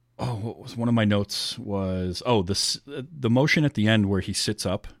 What was one of my notes was the motion at the end where he sits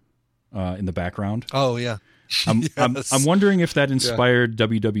up in the background. Oh yeah. I'm wondering if that inspired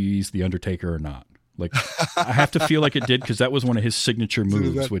WWE's The Undertaker or not. Like, I have to feel like it did, because that was one of his signature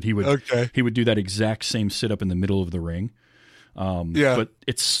moves. He would do that exact same sit up in the middle of the ring. But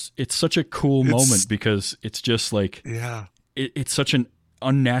it's such a cool moment, because it's just like it's such an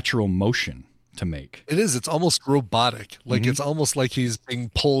unnatural motion to make. It is. It's almost robotic. Like it's almost like he's being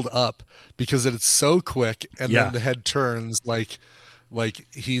pulled up, because it's so quick, and then the head turns like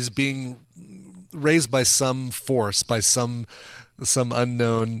he's being raised by some force, by some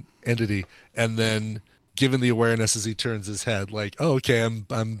unknown entity, and then given the awareness as he turns his head, like, oh, okay,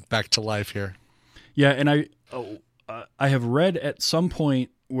 I'm back to life here. Yeah, and I have read at some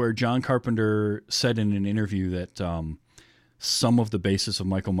point where John Carpenter said in an interview that some of the basis of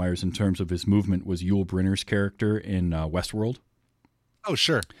Michael Myers in terms of his movement was Yul Brynner's character in Westworld. Oh,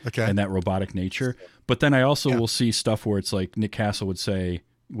 sure. Okay. And that robotic nature. But then I also will see stuff where it's like Nick Castle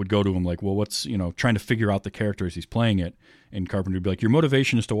would go to him like, well, what's, trying to figure out the character as he's playing it. And Carpenter would be like, your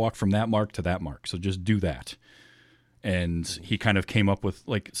motivation is to walk from that mark to that mark. So just do that. And he kind of came up with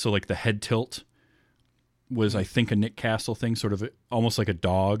the head tilt was, I think, a Nick Castle thing, sort of almost like a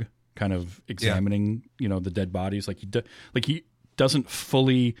dog kind of examining, the dead bodies. Like he doesn't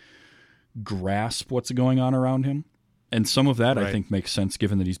fully grasp what's going on around him. And some of that I think makes sense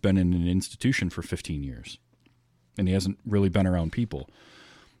given that he's been in an institution for 15 years and he hasn't really been around people.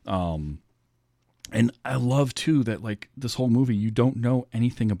 And I love too that like this whole movie, you don't know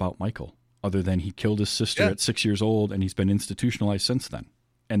anything about Michael other than he killed his sister at 6 years old and he's been institutionalized since then.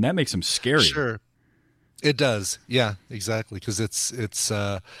 And that makes him scary. Sure. It does. Yeah, exactly. Because it's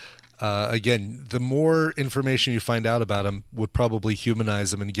again, the more information you find out about him would probably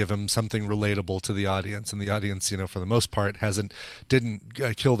humanize him and give him something relatable to the audience. And the audience, for the most part,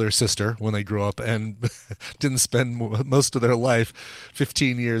 didn't kill their sister when they grew up and didn't spend most of their life,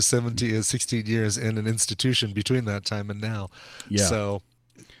 15 years, 16 years in an institution between that time and now. Yeah. So,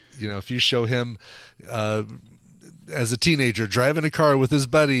 if you show him as a teenager driving a car with his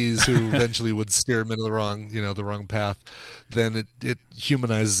buddies who eventually would steer him into the wrong path, then it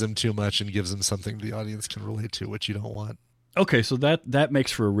humanizes him too much and gives him something the audience can relate to, which you don't want. Okay, so that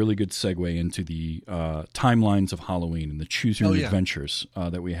makes for a really good segue into the timelines of Halloween and the choose your own adventures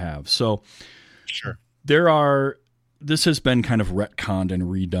that we have. So sure. This has been kind of retconned and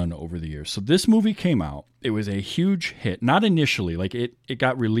redone over the years. So this movie came out. It was a huge hit. Not initially, like it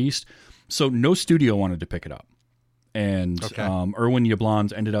got released, so no studio wanted to pick it up. And Irwin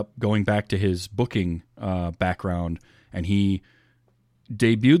Yablans ended up going back to his booking background, and he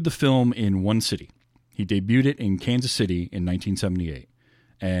debuted the film in one city. He debuted it in Kansas City in 1978.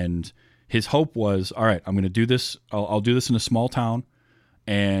 And his hope was, all right, I'm going to do this. I'll do this in a small town.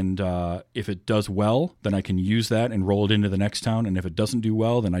 And if it does well, then I can use that and roll it into the next town. And if it doesn't do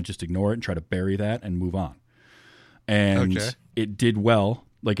well, then I just ignore it and try to bury that and move on. And it did well.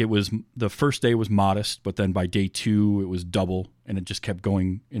 Like the first day was modest, but then by day 2 it was double, and it just kept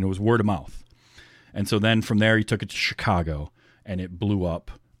going, and it was word of mouth. And so then from there he took it to Chicago, and it blew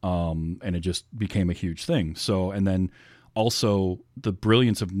up, and it just became a huge thing. So, and then also the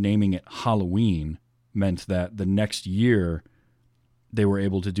brilliance of naming it Halloween meant that the next year they were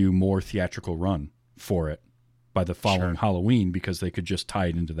able to do more theatrical run for it by the following Halloween, because they could just tie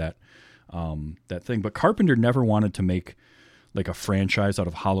it into that thing. But Carpenter never wanted to make like a franchise out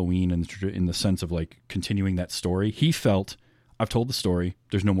of Halloween in the sense of like continuing that story. He felt, I've told the story,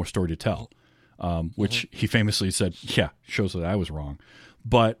 there's no more story to tell. which he famously said, yeah, shows that I was wrong.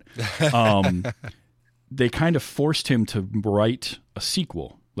 But they kind of forced him to write a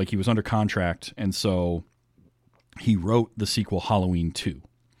sequel. Like, he was under contract, and so he wrote the sequel Halloween 2.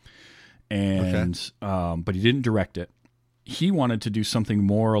 And but he didn't direct it. He wanted to do something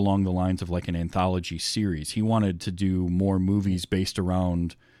more along the lines of like an anthology series. He wanted to do more movies based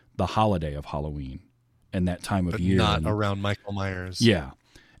around the holiday of Halloween and that time of year. Not around Michael Myers. Yeah.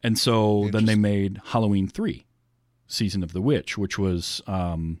 And so then they made Halloween 3, Season of the Witch, which was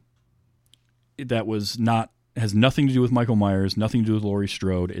has nothing to do with Michael Myers, nothing to do with Laurie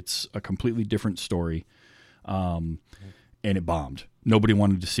Strode. It's a completely different story. And it bombed. Nobody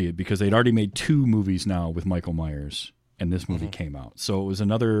wanted to see it because they'd already made 2 movies now with Michael Myers, and this movie came out. So it was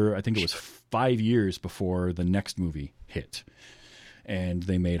another, I think it was 5 years before the next movie hit. And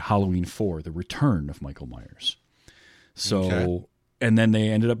they made Halloween 4, The Return of Michael Myers. So, and then they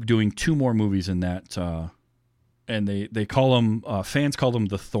ended up doing 2 more movies in that, and they call them, fans call them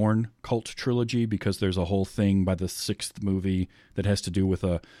the Thorn Cult Trilogy, because there's a whole thing by the 6th movie that has to do with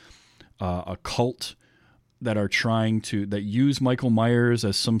a cult that are that use Michael Myers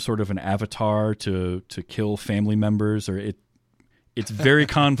as some sort of an avatar to kill family members, or it's very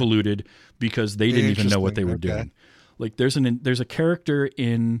convoluted because they didn't even know what they were doing. Like there's a character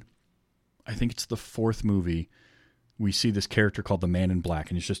in, I think it's the 4th movie, we see this character called the Man in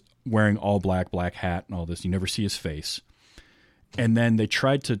Black, and he's just wearing all black hat and all this. You never see his face. And then they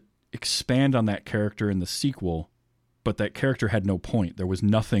tried to expand on that character in the sequel, but that character had no point. There was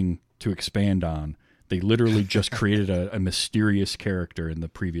nothing to expand on. They literally just created a mysterious character in the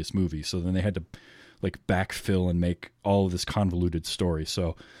previous movie. So then they had to like backfill and make all of this convoluted story.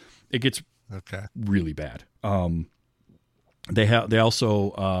 So it gets really bad. They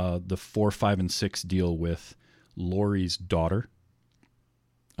also the 4, 5, and 6 deal with Laurie's daughter.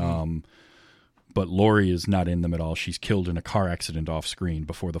 But Laurie is not in them at all. She's killed in a car accident off screen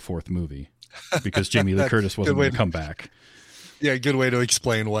before the 4th movie because Jamie Lee Curtis wasn't going to come back. Yeah, good way to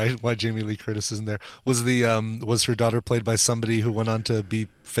explain why Jamie Lee Curtis isn't there. Was was her daughter played by somebody who went on to be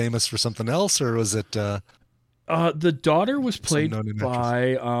famous for something else, or was it? The daughter was played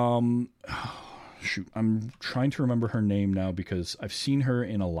by shoot, I'm trying to remember her name now because I've seen her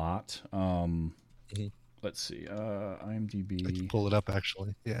in a lot. Let's see, IMDb. I can pull it up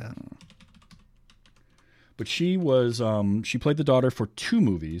actually. Yeah. But she was she played the daughter for 2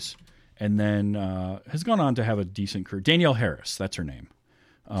 movies. And then has gone on to have a decent career. Danielle Harris, that's her name.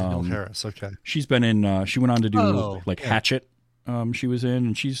 Danielle Harris, okay. She's been in. She went on to do Hatchet. She was in,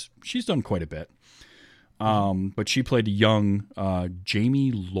 and she's done quite a bit. But she played a young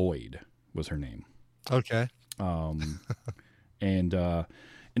Jamie Lloyd was her name. Okay. And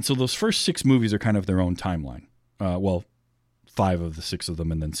so those first 6 movies are kind of their own timeline. Well, 5 of the 6 of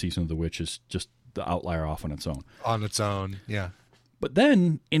them, and then Season of the Witch is just the outlier off on its own. On its own, yeah. But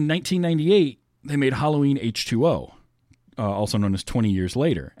then in 1998, they made Halloween H2O, also known as 20 Years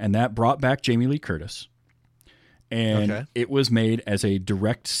Later. And that brought back Jamie Lee Curtis. And it was made as a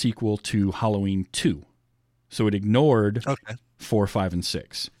direct sequel to Halloween 2. So it ignored 4, 5, and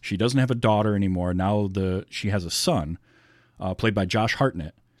 6. She doesn't have a daughter anymore. Now she has a son, played by Josh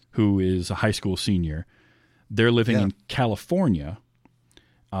Hartnett, who is a high school senior. They're living in California.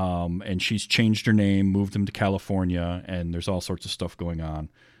 And she's changed her name, moved them to California, and there's all sorts of stuff going on.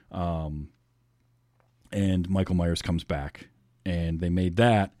 And Michael Myers comes back, and they made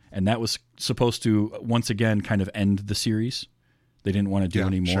that, and that was supposed to once again kind of end the series. They didn't want to do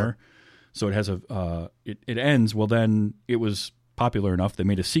any more, so it has it ends. Well, then it was popular enough they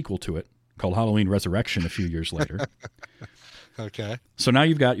made a sequel to it called Halloween Resurrection a few years later. Okay. So now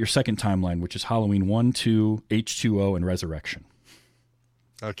you've got your second timeline, which is Halloween 1, 2, H2O, and Resurrection.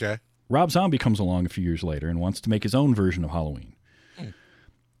 Okay. Rob Zombie comes along a few years later and wants to make his own version of Halloween.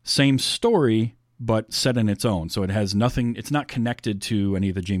 Same story, but set in its own. So it has nothing, it's not connected to any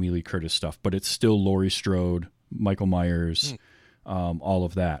of the Jamie Lee Curtis stuff, but it's still Laurie Strode, Michael Myers, all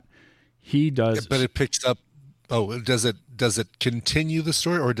of that. He does. But it picks up, does it continue the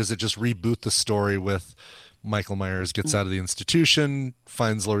story, or does it just reboot the story with Michael Myers gets out of the institution,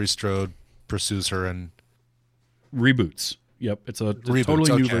 finds Laurie Strode, pursues her, and reboots? Yep, it's a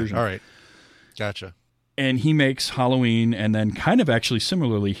totally new version. All right, gotcha. And he makes Halloween, and then kind of actually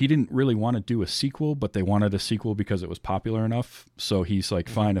similarly, he didn't really want to do a sequel, but they wanted a sequel because it was popular enough. So he's like,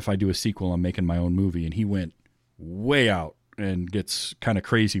 fine, if I do a sequel, I'm making my own movie. And he went way out and gets kind of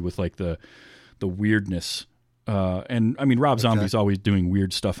crazy with like the weirdness. And I mean, Rob Zombie's always doing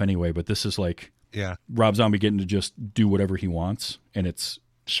weird stuff anyway, but this is like Rob Zombie getting to just do whatever he wants, and it's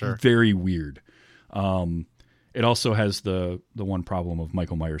very weird. It also has the one problem of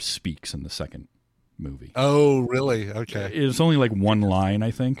Michael Myers speaks in the second movie. Oh, really? Okay. It's only like one line,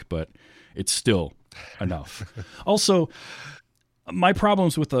 I think, but it's still enough. Also, my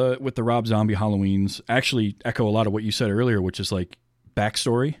problems with the Rob Zombie Halloweens actually echo a lot of what you said earlier, which is like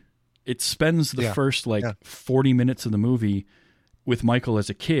backstory. It spends the first 40 minutes of the movie with Michael as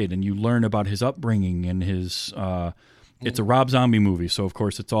a kid, and you learn about his upbringing and his. It's a Rob Zombie movie, so of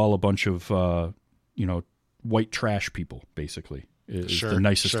course it's all a bunch of white trash people, basically. Is the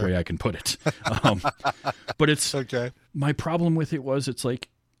nicest way I can put it. But it's okay. My problem with it was it's like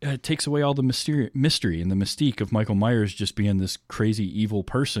it takes away all the mystery and the mystique of Michael Myers just being this crazy evil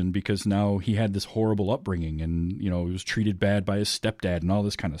person, because now he had this horrible upbringing and he was treated bad by his stepdad and all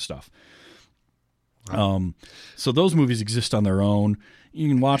this kind of stuff. Wow. So those movies exist on their own. You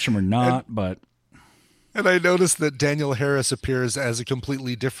can watch them or not, but. And I noticed that Daniel Harris appears as a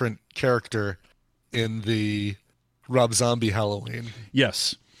completely different character in the Rob Zombie Halloween.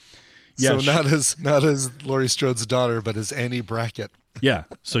 Yes. So not as Laurie Strode's daughter, but as Annie Brackett. Yeah.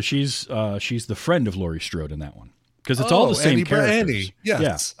 So she's the friend of Laurie Strode in that one, because it's all the same characters. Annie.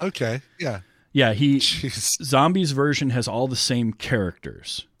 Yes. Yeah. Okay. Yeah. Yeah. Zombie's version has all the same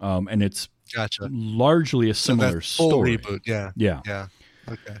characters, and it's largely a similar story. Full reboot. Yeah. Yeah. Yeah.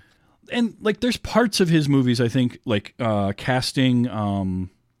 Okay. And like, there's parts of his movies, I think, like casting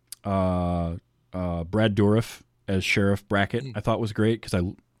Brad Dourif as Sheriff Brackett, I thought was great, because I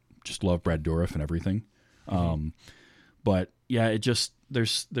just love Brad Dourif and everything. But yeah, it just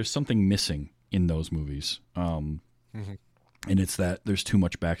there's something missing in those movies, and it's that there's too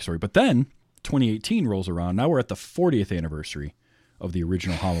much backstory. But then 2018 rolls around. Now we're at the 40th anniversary of the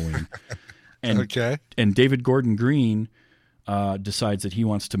original Halloween, and David Gordon Green decides that he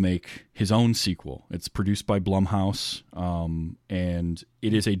wants to make his own sequel. It's produced by Blumhouse, and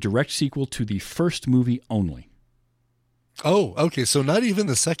it is a direct sequel to the first movie only. Oh, okay. So not even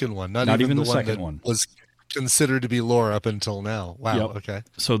the second one. Not even the second one was considered to be lore up until now. Wow. Yep. Okay.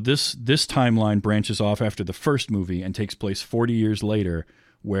 So this timeline branches off after the first movie and takes place 40 years later,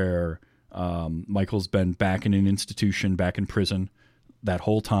 where Michael's been back in an institution, back in prison that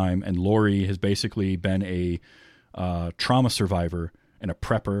whole time, and Laurie has basically been a trauma survivor and a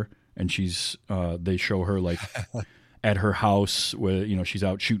prepper, and she's they show her like at her house where she's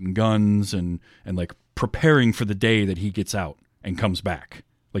out shooting guns and like preparing for the day that he gets out and comes back.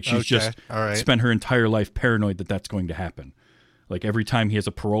 Like she's just spent her entire life paranoid that that's going to happen. Like every time he has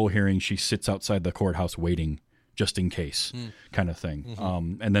a parole hearing, she sits outside the courthouse waiting just in case, kind of thing.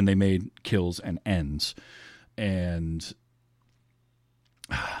 And then they made Kills and Ends, and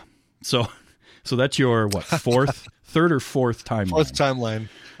so that's your third or fourth timeline? Fourth timeline.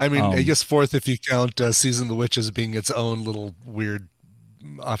 I mean, I guess fourth if you count Season of the Witches being its own little weird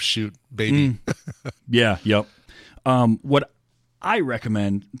offshoot baby. Yeah. Yep. What I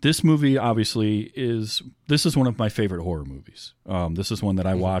recommend, this movie obviously is one of my favorite horror movies. This is one that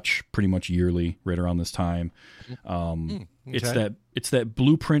I watch pretty much yearly, right around this time. It's that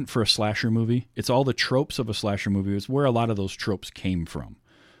blueprint for a slasher movie. It's all the tropes of a slasher movie. It's where a lot of those tropes came from.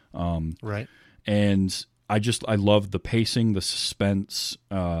 Right. And I love the pacing, the suspense,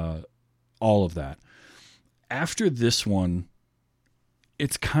 all of that. After this one,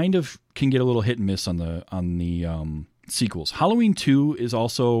 it's kind of can get a little hit and miss on the sequels. Halloween 2 is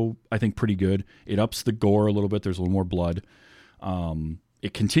also, I think, pretty good. It ups the gore a little bit. There's a little more blood.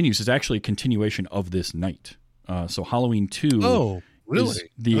 It continues. It's actually a continuation of this night. So Halloween 2 is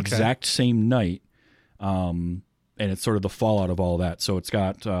the exact same night. And it's sort of the fallout of all that. So it's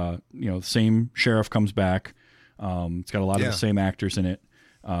got, the same sheriff comes back. It's got a lot of the same actors in it,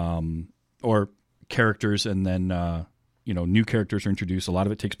 or characters. And then, new characters are introduced. A lot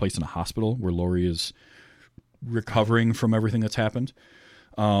of it takes place in a hospital where Laurie is recovering from everything that's happened.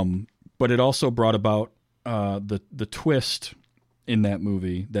 But it also brought about the twist in that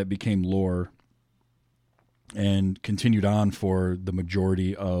movie that became lore and continued on for the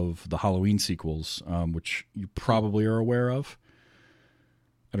majority of the Halloween sequels, which you probably are aware of.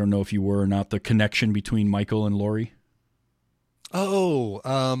 I don't know if you were or not, the connection between Michael and Laurie. Oh,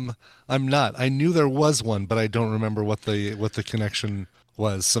 I'm not. I knew there was one, but I don't remember what the connection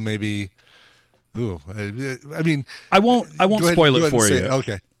was. So maybe, I mean, I won't spoil it for you.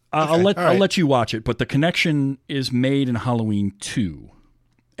 Okay. I'll let you watch it, but the connection is made in Halloween 2,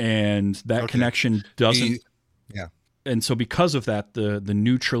 and that connection doesn't. And so because of that, the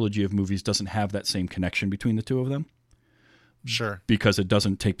new trilogy of movies doesn't have that same connection between the two of them. Sure. Because it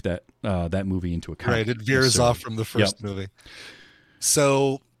doesn't take that movie into account. Right. It veers off from the first movie.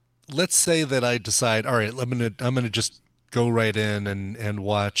 So let's say that I decide, all right, I'm gonna just go right in and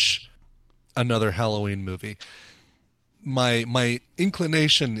watch another Halloween movie. My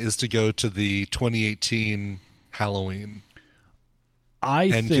inclination is to go to the 2018 Halloween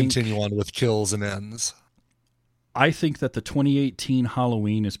and continue on with kills and ends. I think that the 2018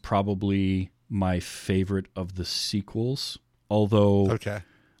 Halloween is probably my favorite of the sequels, although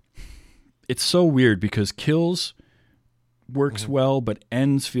it's so weird because Kills works well, but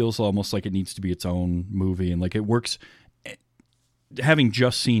Ends feels almost like it needs to be its own movie, and like it works. Having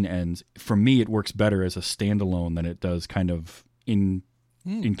just seen Ends, for me, it works better as a standalone than it does kind of in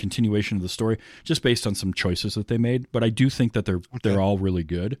continuation of the story, just based on some choices that they made. But I do think that they're all really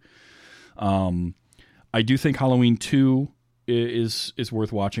good. I do think Halloween 2 is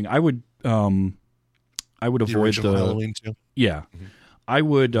worth watching. I would avoid the Halloween 2. Yeah. Mm-hmm. I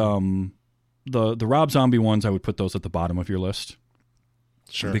would the Rob Zombie ones, I would put those at the bottom of your list.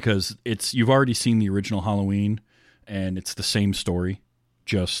 Sure. Because you've already seen the original Halloween and it's the same story,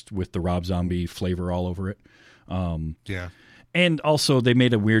 just with the Rob Zombie flavor all over it. Yeah. And also they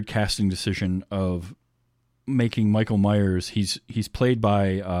made a weird casting decision of making Michael Myers. He's played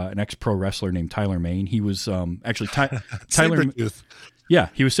by an ex-pro wrestler named Tyler Mane. He was actually Tyler. Sabretooth. Yeah,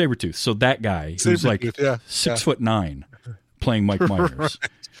 he was Sabretooth. So that guy who's like 6'9", playing Mike Myers, right.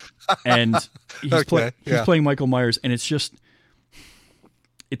 And he's playing Michael Myers, and it's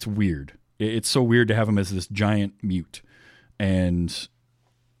weird. It's so weird to have him as this giant mute, and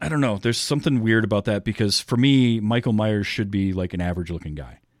I don't know. There's something weird about that because for me, Michael Myers should be like an average-looking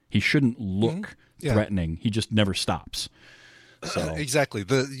guy. He shouldn't look threatening. He just never stops. So exactly.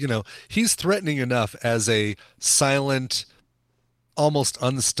 He's threatening enough as a silent, almost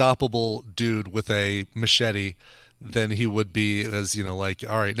unstoppable dude with a machete than he would be as, like,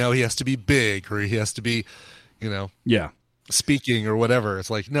 all right, now he has to be big or he has to be, speaking or whatever. It's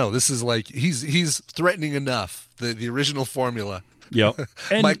like, no, this is like he's threatening enough. The original formula. Yep.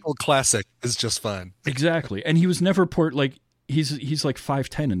 And Michael Classic is just fine. Exactly. And he was never he's like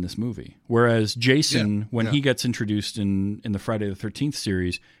 5'10" in this movie. Whereas Jason, when he gets introduced in the Friday the 13th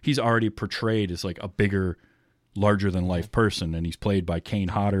series, he's already portrayed as like a bigger, larger than life person, and he's played by Kane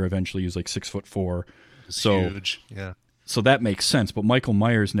Hodder. Eventually, he's like 6'4". So huge. Yeah. So that makes sense. But Michael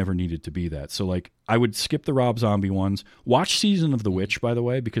Myers never needed to be that. So like, I would skip the Rob Zombie ones. Watch Season of the Witch, by the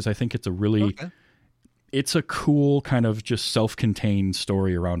way, because I think it's a really, it's a cool kind of just self-contained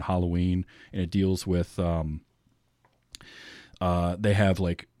story around Halloween, and it deals with. They have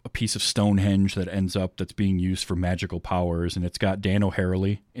like a piece of Stonehenge that's being used for magical powers, and it's got Dan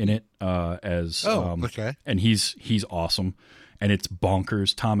O'Harely in it and he's awesome, and it's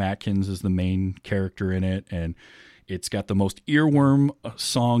bonkers. Tom Atkins is the main character in it, and it's got the most earworm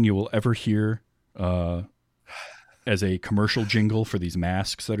song you will ever hear as a commercial jingle for these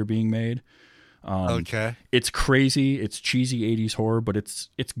masks that are being made. It's crazy. It's cheesy 80s horror, but it's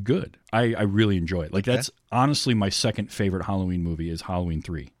good. I really enjoy it. Like that's honestly my second favorite Halloween movie is Halloween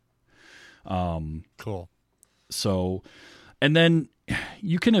 3. Cool. So, and then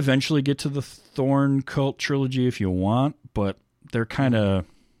you can eventually get to the Thorn Cult trilogy if you want, but they're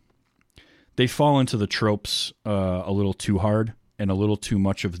they fall into the tropes a little too hard and a little too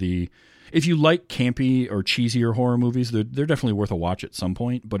much of the. If you like campy or cheesier horror movies, they're definitely worth a watch at some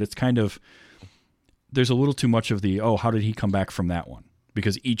point. But it's kind of there's a little too much of the how did he come back from that one?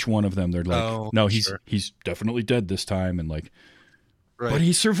 Because each one of them they're like, he's definitely dead this time, and like, but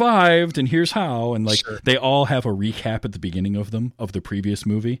he survived, and here's how, and like they all have a recap at the beginning of the previous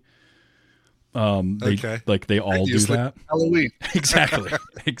movie. They all do that. Halloween.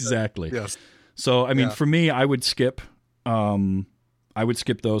 Exactly. Yes. So I mean, for me, I would skip. I would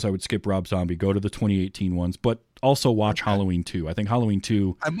skip those. I would skip Rob Zombie. Go to the 2018 ones, but also watch Halloween 2. I think Halloween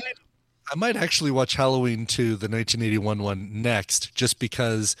 2. I might actually watch Halloween 2, the 1981 one, next, just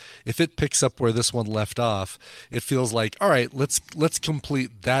because if it picks up where this one left off, it feels like, all right, let's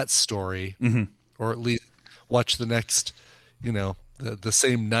complete that story, or at least watch the next, the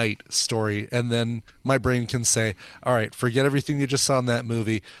same night story, and then my brain can say, all right, forget everything you just saw in that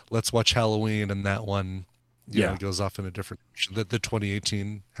movie. Let's watch Halloween, and that one. It goes off in a different direction. The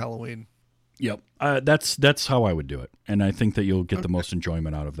 2018 Halloween. Yep. That's how I would do it. And I think that you'll get the most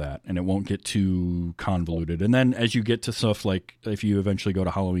enjoyment out of that, and it won't get too convoluted. And then as you get to stuff like if you eventually go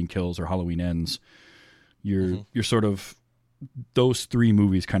to Halloween Kills or Halloween Ends, you're sort of those three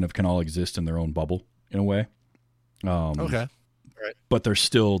movies kind of can all exist in their own bubble in a way. Right. But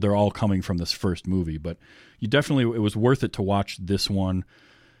they're all coming from this first movie. But it was worth it to watch this one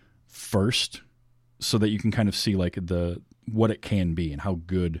first, so that you can kind of see like what it can be and how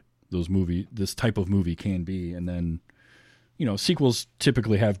good this type of movie can be. And then, sequels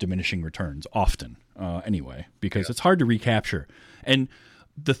typically have diminishing returns often, anyway, because it's hard to recapture. And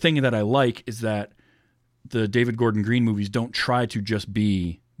the thing that I like is that the David Gordon Green movies don't try to just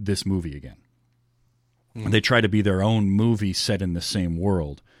be this movie again. They try to be their own movie set in the same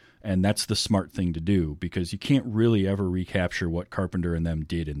world. And that's the smart thing to do, because you can't really ever recapture what Carpenter and them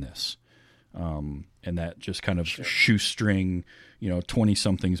did in this. And that just kind of shoestring,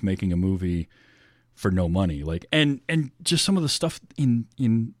 20-somethings making a movie for no money. Like, and just some of the stuff in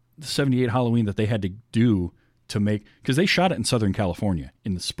the 78 Halloween that they had to do to make, because they shot it in Southern California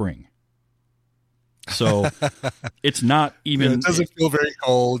in the spring. So it's not even. It doesn't feel very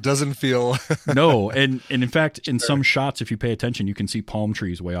cold. Doesn't feel. No, and in fact, in some shots, if you pay attention, you can see palm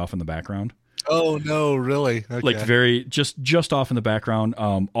trees way off in the background. Oh no! Really? Okay. Like very just off in the background.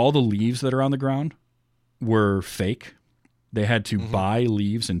 All the leaves that are on the ground were fake. They had to buy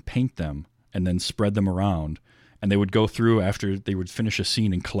leaves and paint them, and then spread them around. And they would go through after they would finish a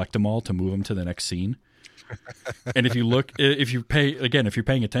scene and collect them all to move them to the next scene. And if you're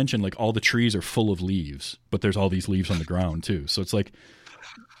paying attention, like all the trees are full of leaves, but there's all these leaves on the ground too. So it's like,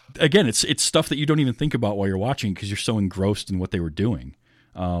 again, it's stuff that you don't even think about while you're watching because you're so engrossed in what they were doing.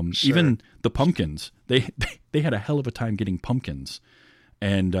 Even the pumpkins, they had a hell of a time getting pumpkins.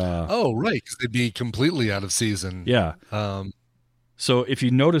 And oh right, because they'd be completely out of season. Yeah. So if you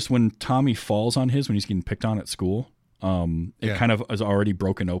notice when Tommy falls on when he's getting picked on at school, it kind of is already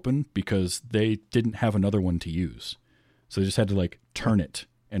broken open because they didn't have another one to use. So they just had to like turn it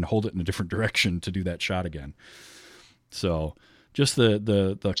and hold it in a different direction to do that shot again. So just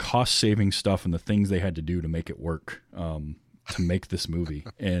the cost saving stuff and the things they had to do to make it work, to make this movie.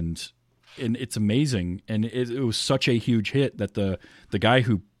 And it's amazing. And it was such a huge hit that the guy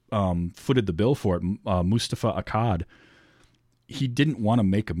who footed the bill for it, Mustafa Akkad, he didn't want to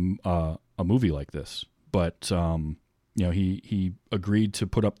make a movie like this, but he agreed to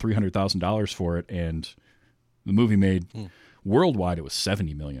put up $300,000 for it, and the movie made worldwide it was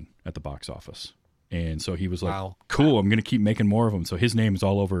 $70 million at the box office. And so he was like, wow. Cool, I'm going to keep making more of them. So his name is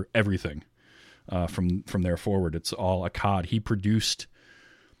all over everything from there forward. It's all Akkad. He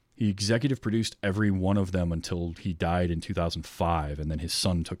executive produced every one of them until he died in 2005, and then his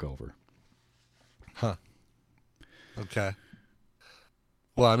son took over. Huh. Okay.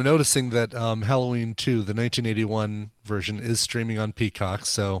 Well, I'm noticing that Halloween 2, the 1981 version, is streaming on Peacock,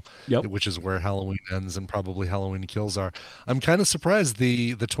 which is where Halloween ends and probably Halloween Kills are. I'm kind of surprised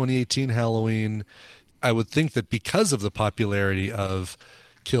the 2018 Halloween, I would think that because of the popularity of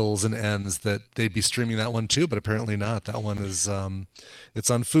Kills and Ends that they'd be streaming that one too, but apparently not. That one is it's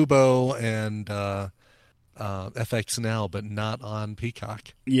on Fubo and FX Now, but not on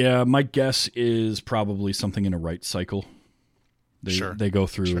Peacock. Yeah, my guess is probably something in a rights cycle. They go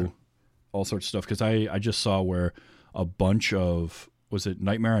through all sorts of stuff, because I just saw where a bunch of, was it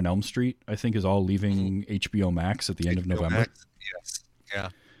Nightmare on Elm Street, I think, is all leaving HBO Max at the end of November. Max? Yes. Yeah.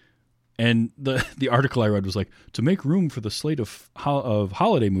 And the article I read was like, to make room for the slate of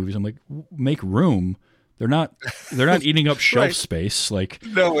holiday movies. I'm like, make room? They're not eating up shelf space. Like,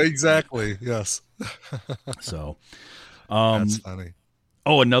 no, exactly. Yes. So that's funny.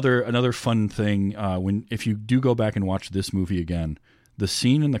 Oh, another fun thing, if you do go back and watch this movie again, the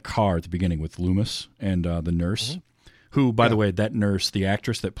scene in the car at the beginning with Loomis and the nurse, who, by the way, that nurse, the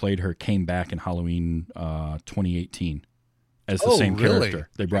actress that played her, came back in Halloween 2018 as the same character.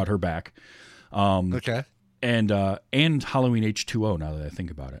 They brought her back. Okay. And Halloween H2O, now that I think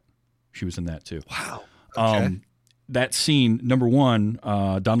about it. She was in that too. Wow. Okay. That scene, number one,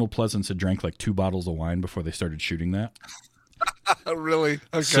 Donald Pleasance had drank like 2 bottles of wine before they started shooting that. Really?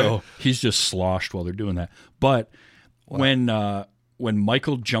 Okay. So he's just sloshed while they're doing that. But when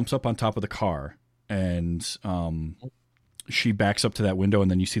Michael jumps up on top of the car and she backs up to that window,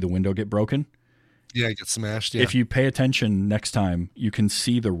 and then you see the window get broken. Yeah, it gets smashed. Yeah. If you pay attention next time, you can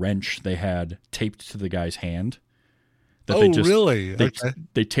see the wrench they had taped to the guy's hand. Really?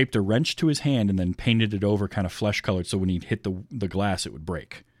 They taped a wrench to his hand and then painted it over kind of flesh colored, so when he'd hit the glass, it would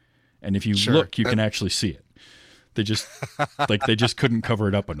break. And if you look, you can actually see it. They just couldn't cover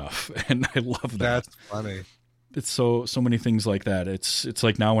it up enough, and I love that. That's funny. It's so many things like that. It's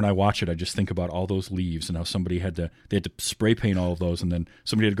like now when I watch it, I just think about all those leaves and how somebody had to spray paint all of those, and then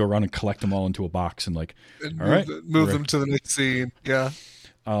somebody had to go around and collect them all into a box and move them to the next scene. Yeah.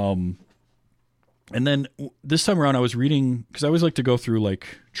 And then this time around, I was reading, because I always like to go through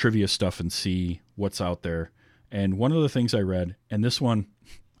like trivia stuff and see what's out there. And one of the things I read, and this one,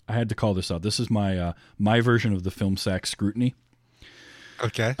 I had to call this out. This is my version of the Film Sack scrutiny.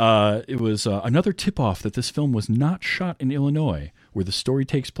 Okay. It was another tip-off that this film was not shot in Illinois, where the story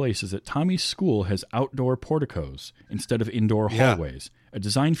takes place, is that Tommy's school has outdoor porticos instead of indoor hallways, a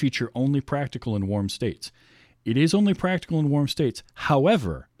design feature only practical in warm states. it is only practical in warm states.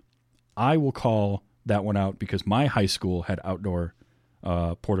 However, I will call that one out because my high school had outdoor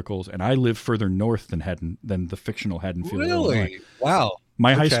porticles, and I live further north than the fictional Haddonfield, Really? Illinois. Wow.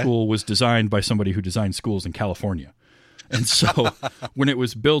 My high Okay. school was designed by somebody who designed schools in California. And so when it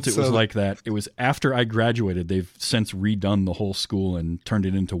was built, it was like that. It was after I graduated. They've since redone the whole school and turned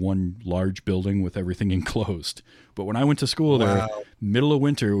it into one large building with everything enclosed. But when I went to school there, middle of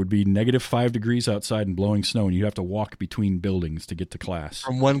winter, it would be -5 degrees outside and blowing snow, and you'd have to walk between buildings to get to class.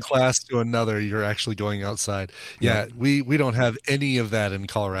 From one class to another, you're actually going outside. Yeah, we don't have any of that in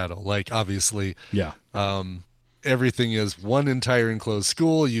Colorado. Like, obviously, Yeah. everything is one entire enclosed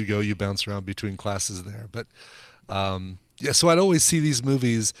school. You bounce around between classes there. But yeah, so I'd always see these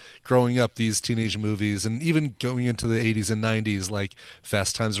movies growing up, these teenage movies, and even going into the 80s and 90s, like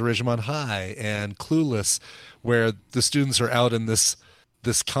Fast Times at Ridgemont High and Clueless, where the students are out in this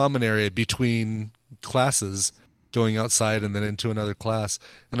common area between classes, going outside and then into another class.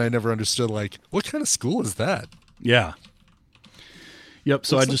 And I never understood, like, what kind of school is that? Yeah. Yep.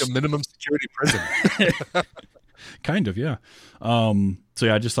 So Looks I like just a minimum security prison. kind of, yeah. So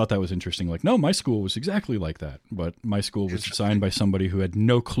yeah, I just thought that was interesting. Like, no, my school was exactly like that, but my school was designed by somebody who had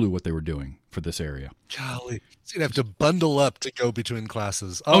no clue what they were doing for this area. Golly, so you'd have to bundle up to go between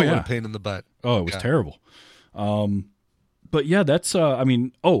classes. Oh, What yeah. a pain in the butt. Oh, it was Yeah. terrible. But yeah, that's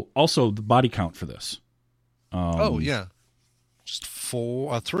also the body count for this. Yeah, just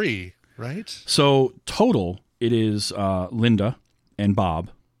 3, right? So total, it is Linda and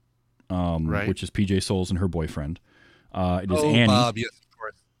Bob, Right. which is PJ Souls and her boyfriend. It is Oh, Annie. Bob, yes, of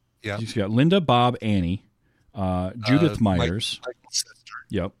course. Yeah. You've got Linda, Bob, Annie, Judith Myers. Michael's sister.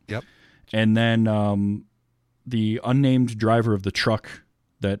 Yep. Yep. And then the unnamed driver of the truck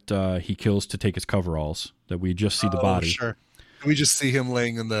that he kills to take his coveralls. That we just see the body. Sure. We just see him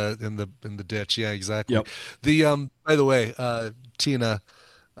laying in the ditch. Yeah, exactly. Yep. The by the way, Tina,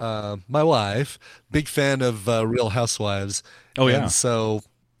 my wife, big fan of Real Housewives. Oh, yeah. And so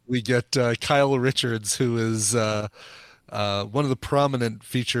we get Kyle Richards, who is one of the prominent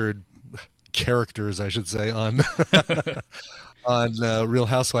featured characters, I should say, on on Real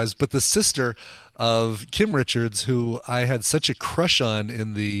Housewives, but the sister of Kim Richards, who I had such a crush on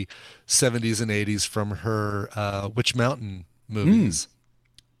in the 70s and 80s from her Witch Mountain movies.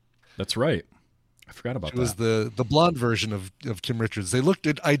 That's right. I forgot about She was that. the blonde version of Kim Richards. They looked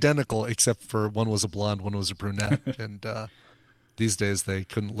identical, except for one was a blonde, one was a brunette. And these days they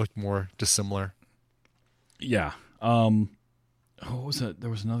couldn't look more dissimilar. Yeah. What was it? There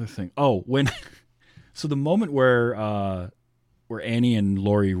was another thing. Oh, so the moment where Annie and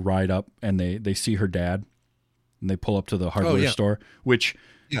Lori ride up and they see her dad and they pull up to the hardware store, which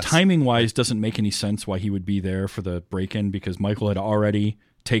Yes. timing wise doesn't make any sense why he would be there for the break-in, because Michael had already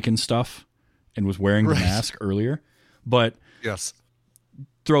taken stuff and was wearing the mask earlier. But Yes.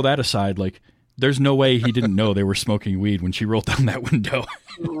 throw that aside, like, there's no way he didn't know they were smoking weed when she rolled down that window.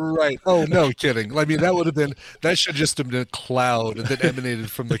 Right. Oh, no kidding. I mean, that should just have been a cloud that emanated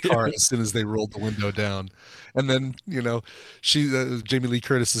from the car as soon as they rolled the window down. And then, Jamie Lee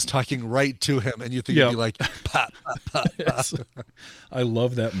Curtis is talking right to him, and you think Yep. it'd be like, pop, pop, pop, pop. Yes. I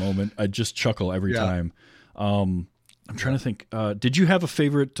love that moment. I just chuckle every time. I'm trying to think. Did you have a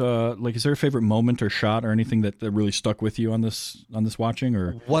favorite? Is there a favorite moment or shot or anything that really stuck with you on this watching?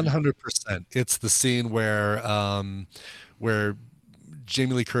 Or 100%. It's the scene where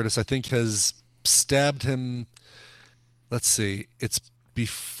Jamie Lee Curtis, I think, has stabbed him. Let's see. It's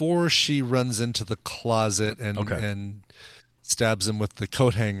before she runs into the closet and stabs him with the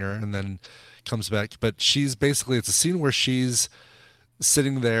coat hanger and then comes back. But it's a scene where she's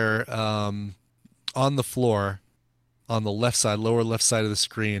sitting there on the floor on the left side, lower left side of the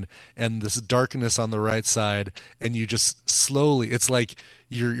screen, and this darkness on the right side, and you just slowly, it's like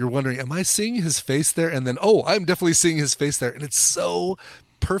you're wondering, am I seeing his face there? And then, oh, I'm definitely seeing his face there. And it's so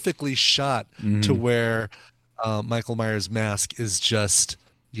perfectly shot to where Michael Myers' mask is just,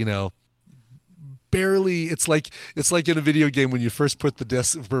 barely, it's like in a video game when you first start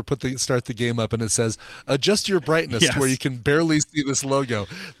the game up and it says adjust your brightness to where you can barely see this logo.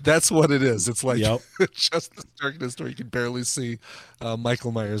 That's what it is. It's like just the darkness where you can barely see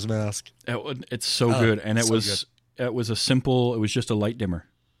Michael Myers' mask. It's so good, and it was just a light dimmer.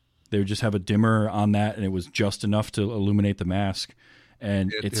 They would just have a dimmer on that, and it was just enough to illuminate the mask,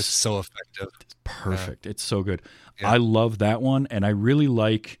 and it's so effective. It's perfect. It's so good. I love that one, and I really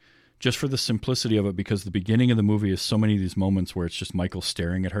like, just for the simplicity of it, because the beginning of the movie is so many of these moments where it's just Michael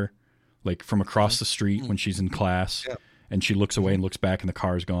staring at her, like from across the street when she's in class, and she looks away and looks back and the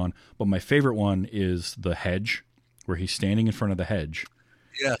car's gone. But my favorite one is the hedge, where he's standing in front of the hedge,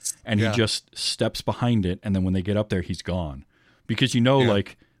 Yes. And he just steps behind it, and then when they get up there, he's gone. Because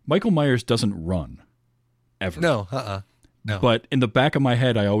like, Michael Myers doesn't run, ever. No, no. But in the back of my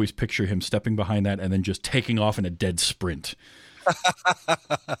head, I always picture him stepping behind that and then just taking off in a dead sprint.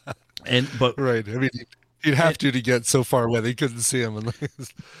 Right. I mean, he'd have to get so far away they couldn't see him.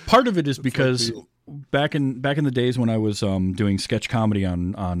 Part of it is because back in the days when I was doing sketch comedy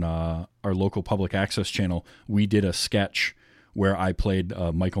on our local public access channel, we did a sketch where I played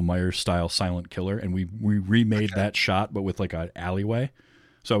Michael Myers style silent killer, and we remade that shot, but with like an alleyway.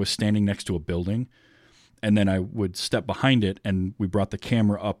 So I was standing next to a building, and then I would step behind it, and we brought the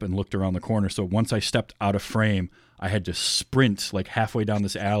camera up and looked around the corner. So once I stepped out of frame, I had to sprint like halfway down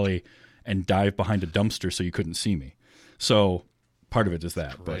this alley and dive behind a dumpster so you couldn't see me. So part of it is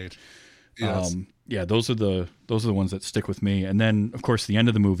that. Right. But yeah, those are the ones that stick with me. And then of course the end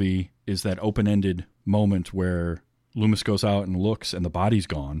of the movie is that open-ended moment where Loomis goes out and looks and the body's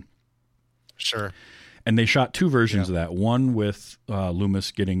gone. Sure. And they shot two versions of that. One with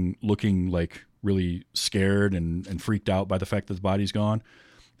Loomis looking like really scared and freaked out by the fact that the body's gone.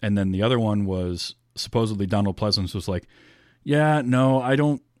 And then the other one was supposedly Donald Pleasence was like, yeah, no, I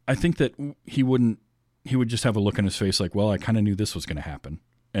think that he would just have a look on his face like, well, I kind of knew this was going to happen.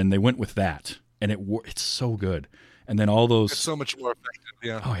 And they went with that. And it's so good. And then all those. It's so much more effective.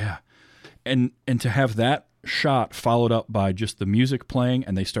 Yeah. Oh yeah. And to have that shot followed up by just the music playing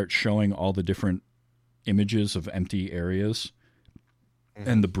and they start showing all the different images of empty areas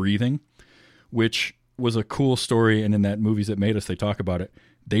and the breathing, which was a cool story. And in that Movies That Made Us, they talk about it.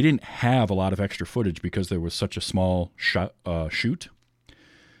 They didn't have a lot of extra footage because there was such a small shoot.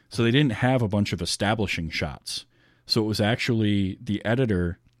 So they didn't have a bunch of establishing shots. So it was actually the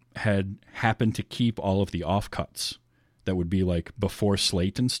editor had happened to keep all of the offcuts that would be like before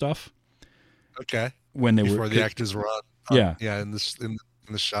slate and stuff. Okay. When they before were the actors were on. In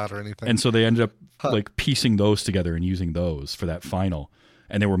the shot or anything. And so they ended up like piecing those together and using those for that final.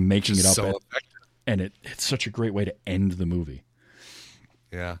 And they were making it up. So effective. And it's such a great way to end the movie.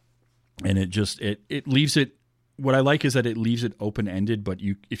 Yeah. And it leaves it. What I like is that it leaves it open-ended, but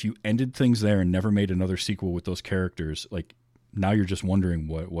if you ended things there and never made another sequel with those characters, like now you're just wondering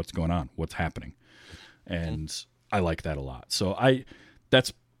what's going on, what's happening. And I like that a lot. So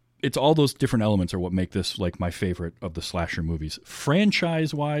it's all those different elements are what make this like my favorite of the slasher movies.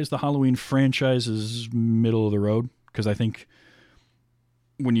 Franchise-wise, the Halloween franchise is middle of the road because I think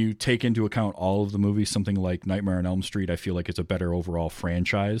when you take into account all of the movies, something like Nightmare on Elm Street, I feel like it's a better overall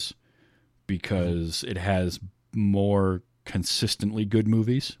franchise because it has more consistently good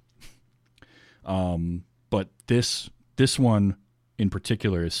movies. But this one in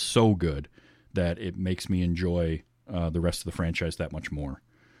particular is so good that it makes me enjoy the rest of the franchise that much more.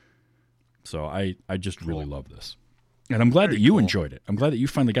 So I just really love this. And I'm glad that you enjoyed it. I'm glad that you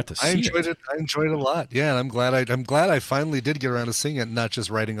finally got to see it. I enjoyed it a lot. Yeah, and I'm glad I finally did get around to seeing it, not just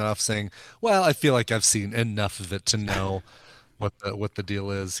writing it off saying, "Well, I feel like I've seen enough of it to know what the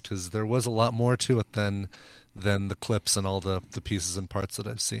deal is," because there was a lot more to it than the clips and all the pieces and parts that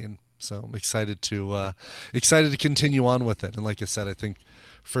I've seen. So I'm excited to continue on with it. And like I said, I think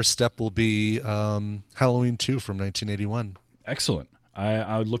first step will be Halloween 2 from 1981. Excellent.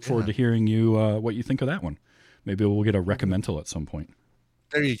 I would look forward to hearing you what you think of that one. Maybe we'll get a recommendal at some point.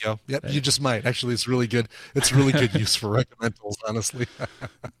 There you go. Yep, you just might. Actually, it's really good. It's really good use for recommendals, honestly.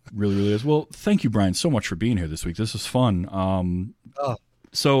 Really, really is. Well, thank you, Brian, so much for being here this week. This was fun.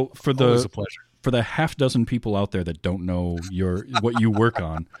 So always a pleasure. For the half dozen people out there that don't know what you work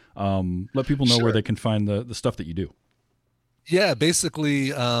on, let people know where they can find the stuff that you do. Yeah,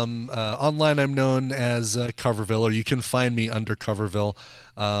 basically, online I'm known as Coverville, or you can find me under Coverville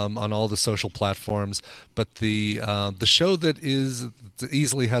on all the social platforms. But the show that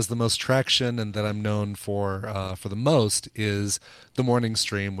easily has the most traction and that I'm known for the most is The Morning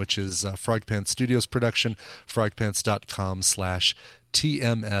Stream, which is Frog Pants Studios production,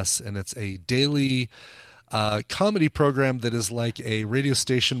 frogpants.com/TMS, and it's a daily comedy program that is like a radio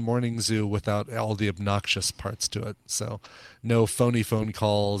station morning zoo without all the obnoxious parts to it. So no phony phone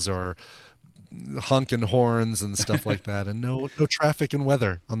calls or honking horns and stuff like that, and no traffic and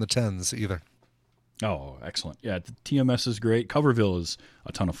weather on the 10s either. Oh, excellent. Yeah, the TMS is great. Coverville is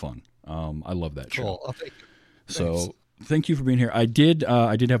a ton of fun. I love that show. Cool. Oh, thank you. So thank you for being here. I did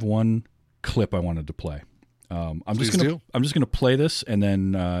have one clip I wanted to play. I'm just gonna play this and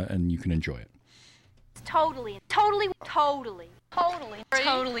then and you can enjoy it. Totally.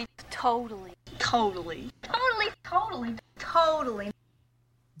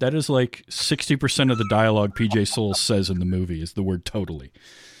 That is like 60% of the dialogue PJ Soles says in the movie is the word totally.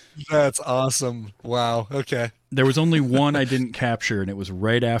 That's awesome. Wow. Okay. There was only one I didn't capture, and it was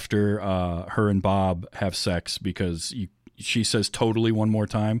right after her and Bob have sex, because she says totally one more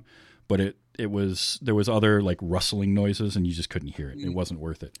time, but there was other like rustling noises, and you just couldn't hear it. It wasn't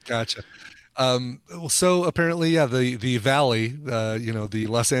worth it. Gotcha. So apparently, yeah, the Valley, the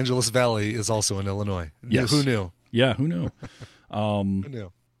Los Angeles Valley is also in Illinois. Yes. Who knew? Yeah, who knew? Who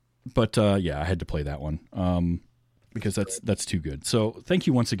knew? But yeah, I had to play that one because that's too good. So thank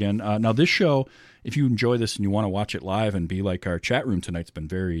you once again. Now this show, if you enjoy this and you want to watch it live and be like our chat room tonight's been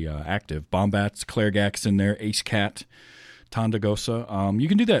very active. Bombats, Claire Gack's in there, Ace Cat, Tondagosa. You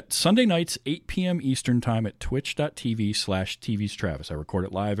can do that Sunday nights, 8 p.m. Eastern time at twitch.tv/TV's Travis. I record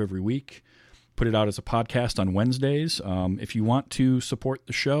it live every week, put it out as a podcast on Wednesdays. If you want to support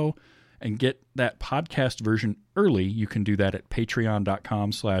the show and get that podcast version early, you can do that at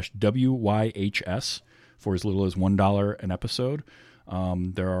patreon.com/WYHS for as little as $1 an episode.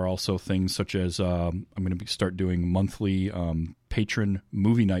 There are also things such as I'm going to start doing monthly patron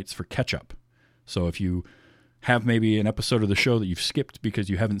movie nights for catch-up. So if you have maybe an episode of the show that you've skipped because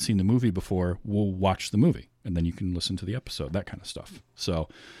you haven't seen the movie before, we'll watch the movie, and then you can listen to the episode, that kind of stuff. So...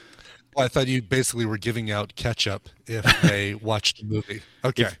 Well, I thought you basically were giving out ketchup if they watched the movie.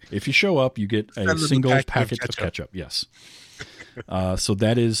 Okay. If you show up, you get a single packet of ketchup. Yes. So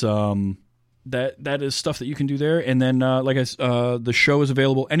that is that is stuff that you can do there. And then, the show is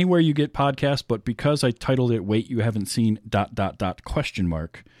available anywhere you get podcasts. But because I titled it "Wait, You Haven't Seen ...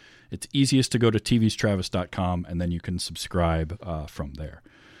 It's easiest to go to tvstravis.com, and then you can subscribe from there.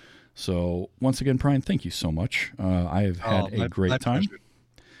 So once again, Brian, thank you so much. I have had a great time. Pleasure.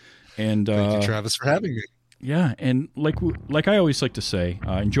 And thank you, Travis, for having me. Yeah, and like I always like to say,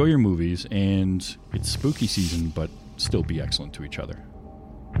 enjoy your movies, and it's spooky season, but still be excellent to each other.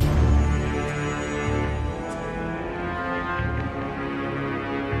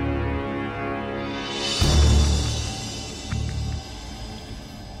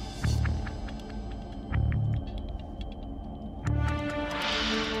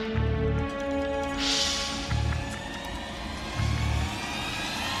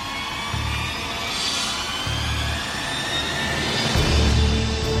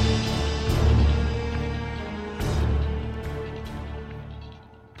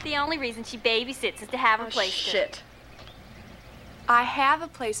 The only reason she babysits is to have a place Shit. I have a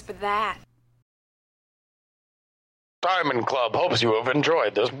place for that. Diamond Club hopes you have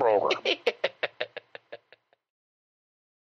enjoyed this program.